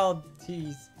 Alaskan wild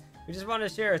teas. We just want to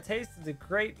share a taste of the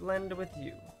great land with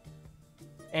you.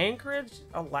 Anchorage,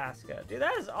 Alaska. Dude,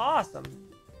 that is awesome.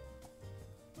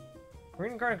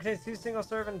 Green card contains 2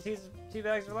 single-serving tea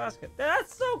bags of Alaska.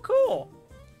 That's so cool.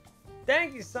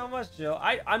 Thank you so much, Jill.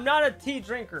 I'm not a tea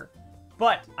drinker,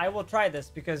 but I will try this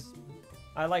because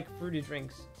I like fruity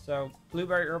drinks. So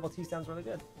blueberry herbal tea sounds really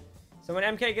good. So when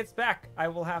MK gets back, I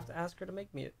will have to ask her to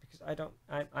make me it because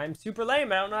I'm super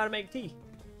lame. I don't know how to make tea.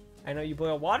 I know you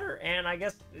boil water and I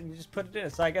guess you just put it in.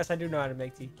 So I guess I do know how to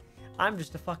make tea. I'm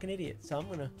just a fucking idiot. So I'm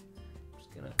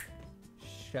just gonna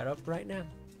shut up right now.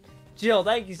 Jill,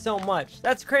 thank you so much.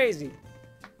 That's crazy.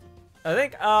 I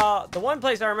think the one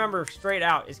place I remember straight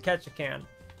out is Ketchikan.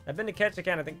 I've been to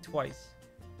Ketchikan I think twice.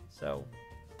 So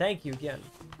thank you again.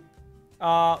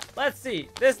 Let's see.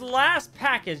 This last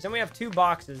package, then we have 2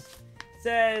 boxes. It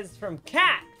says from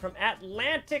Kat from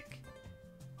Atlantic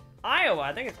Iowa.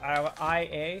 I think it's Iowa.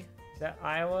 IA. Is that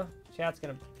Iowa? Chat's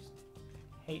gonna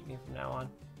hate me from now on.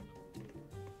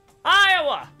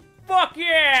 Iowa! Fuck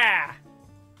yeah!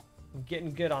 I'm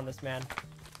getting good on this, man.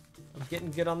 I'm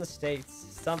getting good on the states.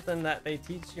 Something that they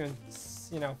teach you in,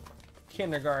 you know,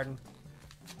 kindergarten.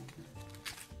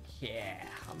 Yeah,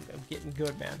 I'm getting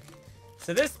good, man.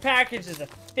 So this package is a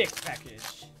thick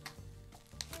package.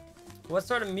 What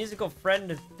sort of musical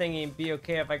friend thingy be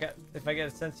okay if I get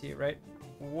a sense of you, right?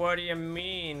 What do you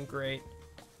mean, great?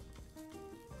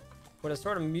 Would a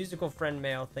sort of musical friend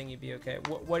mail thingy be okay?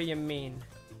 What do you mean?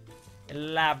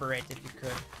 Elaborate if you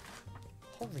could.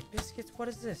 Holy biscuits, what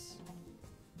is this?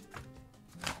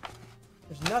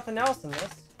 There's nothing else in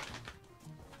this.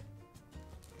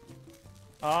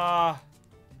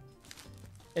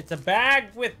 It's a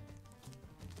bag with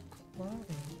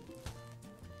clothing.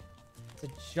 It's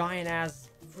a giant ass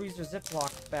freezer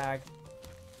Ziploc bag.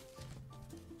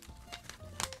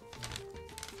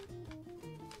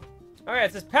 Alright,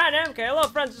 it says Pat and MK. Hello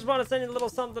friends, just want to send you a little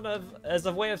something as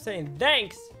a way of saying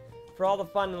thanks for all the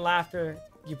fun and laughter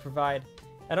you provide.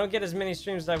 I don't get as many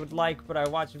streams as I would like, but I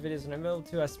watch your videos when I'm able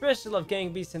to. I especially love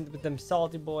getting beasts with them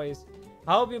salty boys.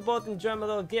 I hope you both enjoy my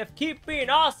little gift. Keep being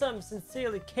awesome.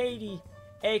 Sincerely, Katie,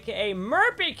 aka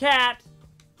Murphy Cat.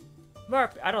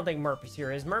 Murphy, I don't think Murphy's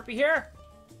here. Is Murphy here?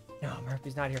 No,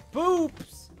 Murphy's not here.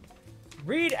 Boops.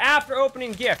 Read after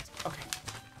opening gift. Okay.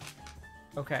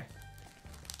 Okay.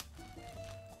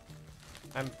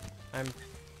 I'm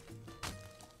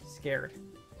scared.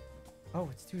 Oh,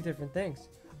 it's two different things.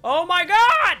 Oh my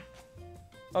god!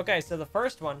 Okay, so the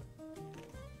first one,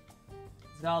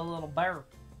 it's got a little bear.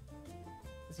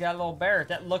 It's got a little bear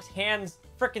that looks hands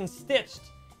frickin' stitched.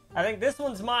 I think this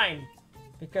one's mine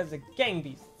because of gang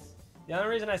beasts. The only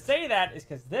reason I say that is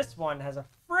because this one has a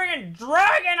friggin'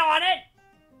 dragon on it!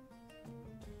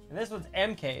 And this one's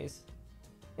MK's.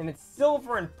 And it's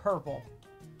silver and purple.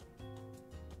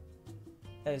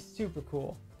 That is super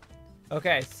cool.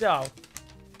 Okay, so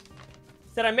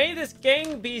said I made this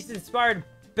gang beast inspired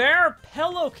bear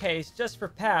pillowcase just for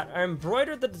Pat. I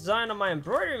embroidered the design on my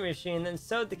embroidery machine, then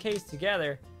sewed the case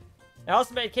together. I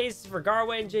also made cases for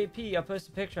Garway and JP. I'll post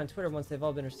a picture on Twitter once they've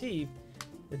all been received.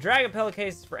 The dragon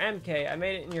pillowcase is for MK. I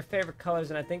made it in your favorite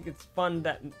colors, and I think it's fun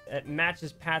that it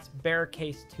matches Pat's bear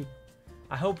case too.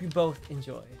 I hope you both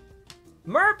enjoy.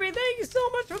 Murphy, thank you so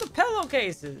much for the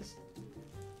pillowcases.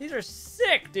 These are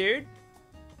sick, dude.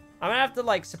 I'm gonna have to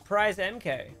like surprise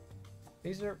MK.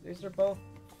 These are both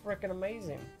freaking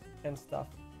amazing and stuff.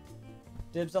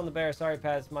 Dibs on the bear. Sorry,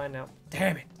 Pat, it's mine now.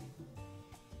 Damn it.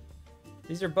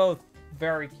 These are both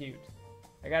very cute.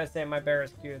 I gotta say, my bear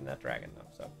is cuter than that dragon, though.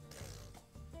 So,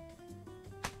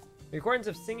 recordings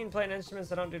of singing, playing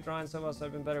instruments. I don't do drawing so well, so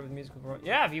I've been better with musical.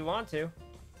 Yeah, if you want to,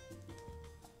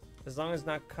 as long as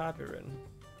not copywritten.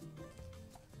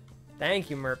 Thank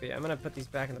you, Murphy. I'm gonna put these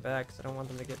back in the bag because I don't want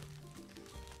them to get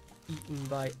eaten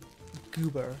by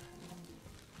Goober.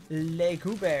 Le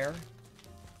Goober.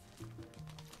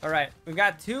 Alright, we've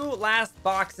got two last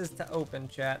boxes to open,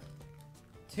 chat.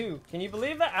 Two. Can you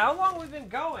believe that? How long we've been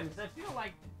going? Because I feel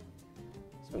like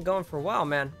it's been going for a while,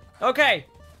 man. Okay,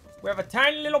 we have a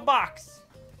tiny little box.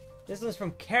 This one's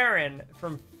from Karen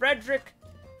from Frederick,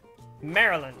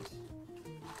 Maryland.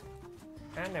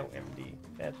 I know MD.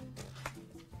 I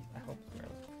hope it's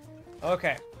Maryland.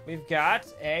 Okay, we've got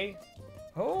a...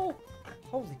 Oh,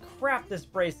 holy crap, this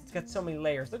bracelet's got so many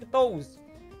layers. Look at those.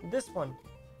 This one.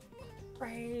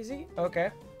 Crazy.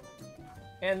 Okay.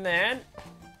 And then...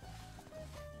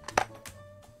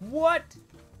 What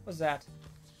was that?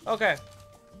 Okay.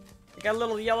 We got a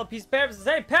little yellow piece of paper that says,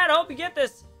 hey, Pat, I hope you get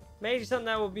this. Maybe something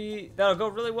that'll go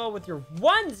really well with your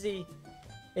onesie.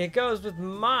 It goes with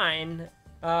mine.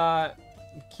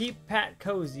 Keep Pat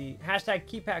cozy. Hashtag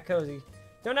keep Pat cozy.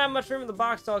 Don't have much room in the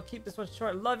box, so I'll keep this one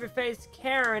short. Love your face,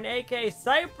 Karen, aka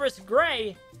Cypress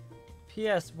Gray.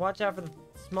 P.S. Watch out for the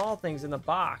small things in the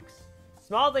box.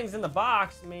 Small things in the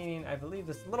box, meaning I believe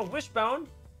this little wishbone,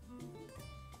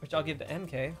 which I'll give to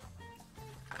MK.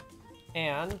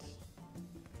 And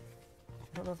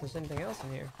I don't know if there's anything else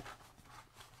in here.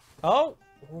 Oh!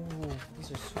 Ooh,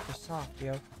 these are super soft,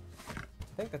 yo. I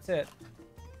think that's it.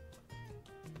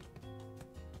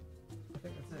 I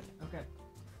think that's it. Okay.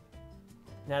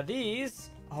 Now these...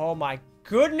 Oh my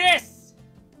goodness!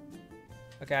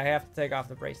 Okay, I have to take off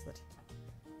the bracelet.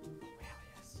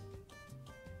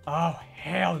 Oh,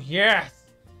 hell yes!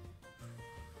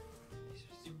 These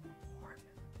are super warm.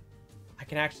 I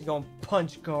can actually go and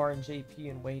punch Gar and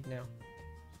JP and Wade now.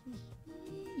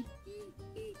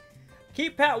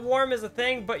 Keep Pat warm is a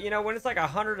thing, but you know, when it's like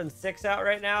 106 out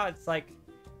right now, it's like,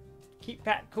 keep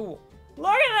Pat cool.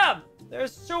 Look at them! They're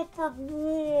super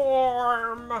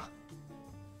warm.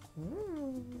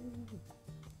 Ooh.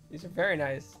 These are very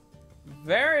nice.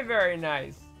 Very, very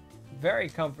nice. Very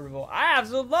comfortable. I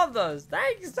absolutely love those.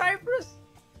 Thank you, Cypress.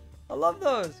 I love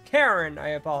those. Karen, I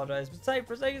apologize. But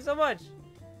Cypress, thank you so much.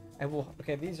 I will.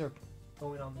 Okay, these are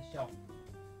going on the shelf.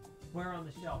 Where on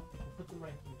the shelf? I'll put them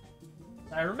right here.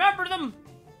 So I remember them.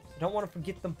 I don't want to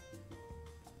forget them.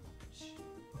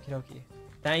 Okie dokie.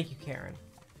 Thank you, Karen.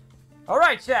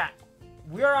 Alright, chat.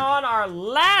 We're on our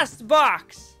last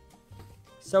box.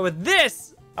 So with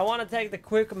this, I want to take the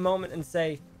quick moment and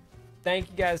say thank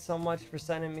you guys so much for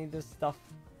sending me this stuff.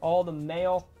 All the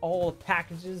mail, all the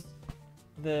packages.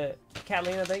 The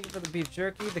Catalina, thank you for the beef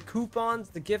jerky. The coupons,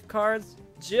 the gift cards.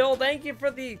 Jill, thank you for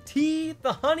the tea,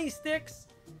 the honey sticks.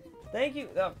 Thank you.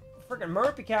 Freaking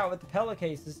Murphy Cat with the pillow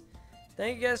cases.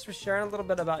 Thank you guys for sharing a little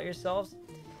bit about yourselves.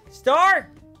 Star,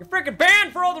 you're freaking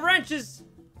banned for all the wrenches.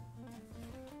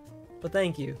 But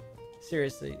thank you.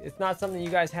 Seriously, it's not something you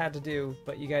guys had to do,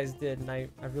 but you guys did, and I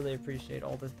really appreciate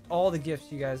all the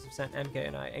gifts you guys have sent MK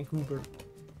and I and Cooper.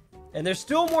 And there's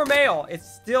still more mail. It's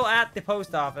still at the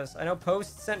post office. I know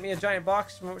Post sent me a giant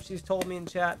box from what she's told me in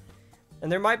chat.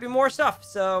 And there might be more stuff.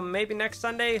 So maybe next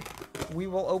Sunday we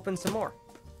will open some more.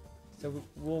 So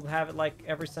we'll have it like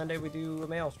every Sunday we do a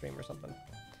mail stream or something.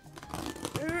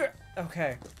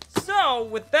 Okay. So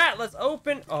with that, let's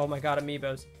open. Oh my god,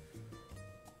 amiibos.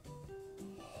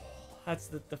 That's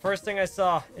the first thing I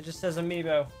saw. It just says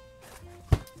amiibo.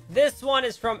 This one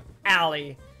is from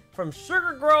Allie from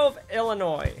Sugar Grove,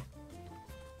 Illinois.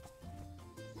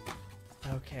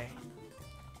 Okay.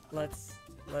 Let's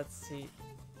see.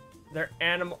 They're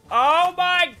animal. Oh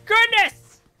my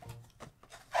goodness!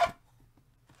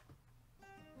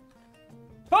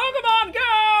 Pokemon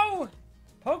Go!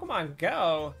 Pokemon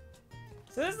Go?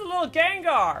 So this is a little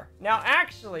Gengar. Now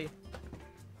actually,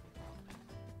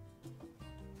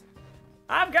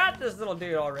 I've got this little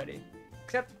dude already.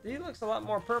 Except he looks a lot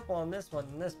more purple on this one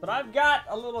than this. But I've got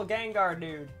a little Gengar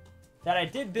dude that I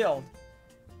did build.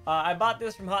 I bought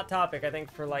this from Hot Topic, I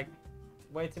think, for like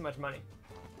way too much money.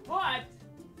 But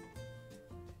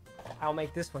I'll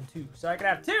make this one too, so I can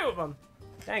have two of them.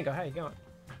 Dango, how you going?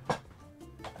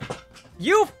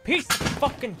 You piece of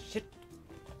fucking shit.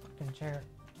 Fucking chair.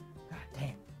 God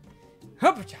damn.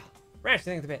 Hooper child. Ranch,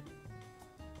 think of the bit.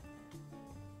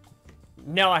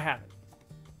 No, I haven't.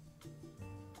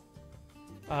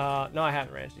 No, I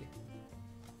haven't, Ranchy.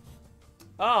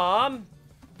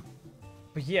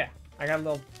 But yeah, I got a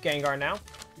little Gengar now.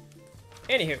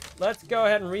 Anywho, let's go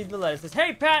ahead and read the letter. It says,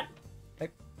 hey, Pat.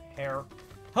 Hair.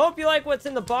 Hope you like what's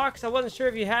in the box. I wasn't sure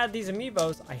if you had these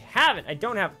amiibos. I haven't. I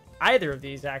don't have either of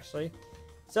these, actually.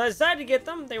 So I decided to get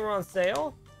them. They were on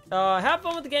sale. Have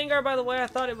fun with the Gengar, by the way. I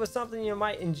thought it was something you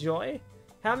might enjoy.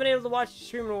 Haven't been able to watch you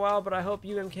stream in a while, but I hope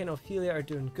you, MK, and Ophelia are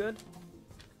doing good.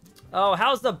 Oh,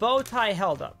 how's the bow tie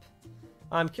held up?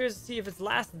 I'm curious to see if it's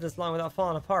lasted this long without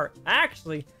falling apart.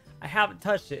 Actually, I haven't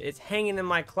touched it. It's hanging in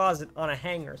my closet on a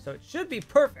hanger, so it should be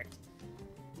perfect.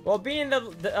 Well, being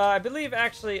I believe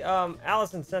actually,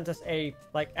 Allison sent us a,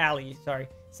 Allie, sorry,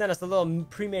 sent us a little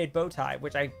pre-made bow tie,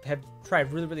 which I have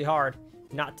tried really, really hard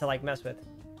not to, mess with.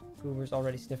 Goober's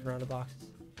already sniffing around the boxes.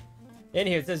 In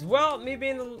here, it says, well, me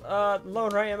being the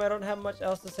lone I am, I don't have much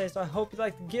else to say, so I hope you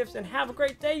like the gifts, and have a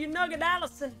great day, you nugget,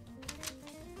 Allison!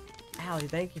 Allie,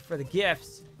 thank you for the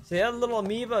gifts. So the other little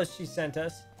amiibos she sent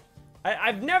us.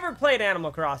 I've never played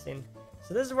Animal Crossing,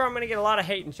 so this is where I'm going to get a lot of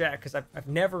hate in chat, because I've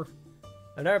never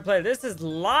played. This is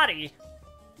Lottie,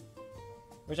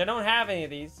 which I don't have any of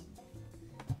these.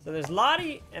 So there's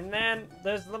Lottie, and then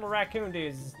there's little raccoon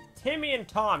dudes, Timmy and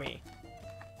Tommy.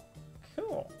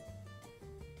 Cool.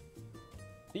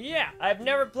 But yeah, I've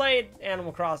never played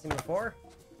Animal Crossing before,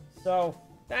 so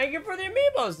thank you for the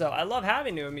amiibos, though. I love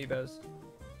having new amiibos.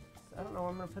 I don't know where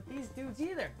I'm going to put these dudes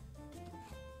either.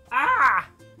 Ah!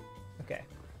 Okay.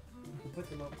 Put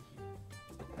them over here.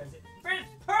 Because it fits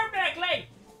perfectly!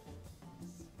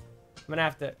 I'm going to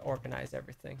have to organize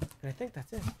everything. And I think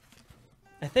that's it.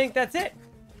 I think that's it!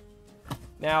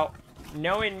 Now,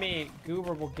 knowing me,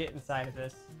 Goober will get inside of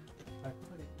this. I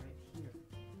put it right here.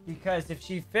 Because if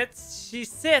she fits, she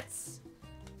sits!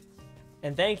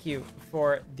 And thank you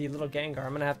for the little Gengar. I'm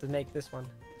going to have to make this one.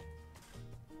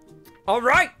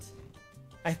 Alright!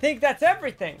 I think that's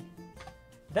everything.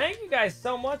 Thank you guys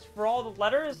so much for all the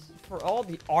letters, for all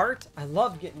the art. I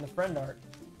love getting the friend art.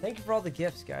 Thank you for all the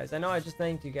gifts, guys. I know I just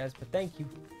thanked you guys, but thank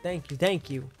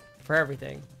you for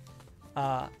everything.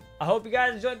 I hope you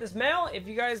guys enjoyed this mail. If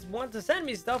you guys want to send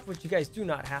me stuff, which you guys do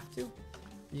not have to,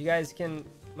 you guys can,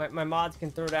 my mods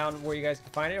can throw down where you guys can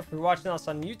find it. If you're watching us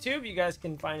on YouTube, you guys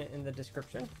can find it in the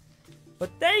description. But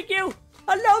thank you.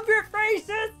 I love your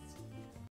faces.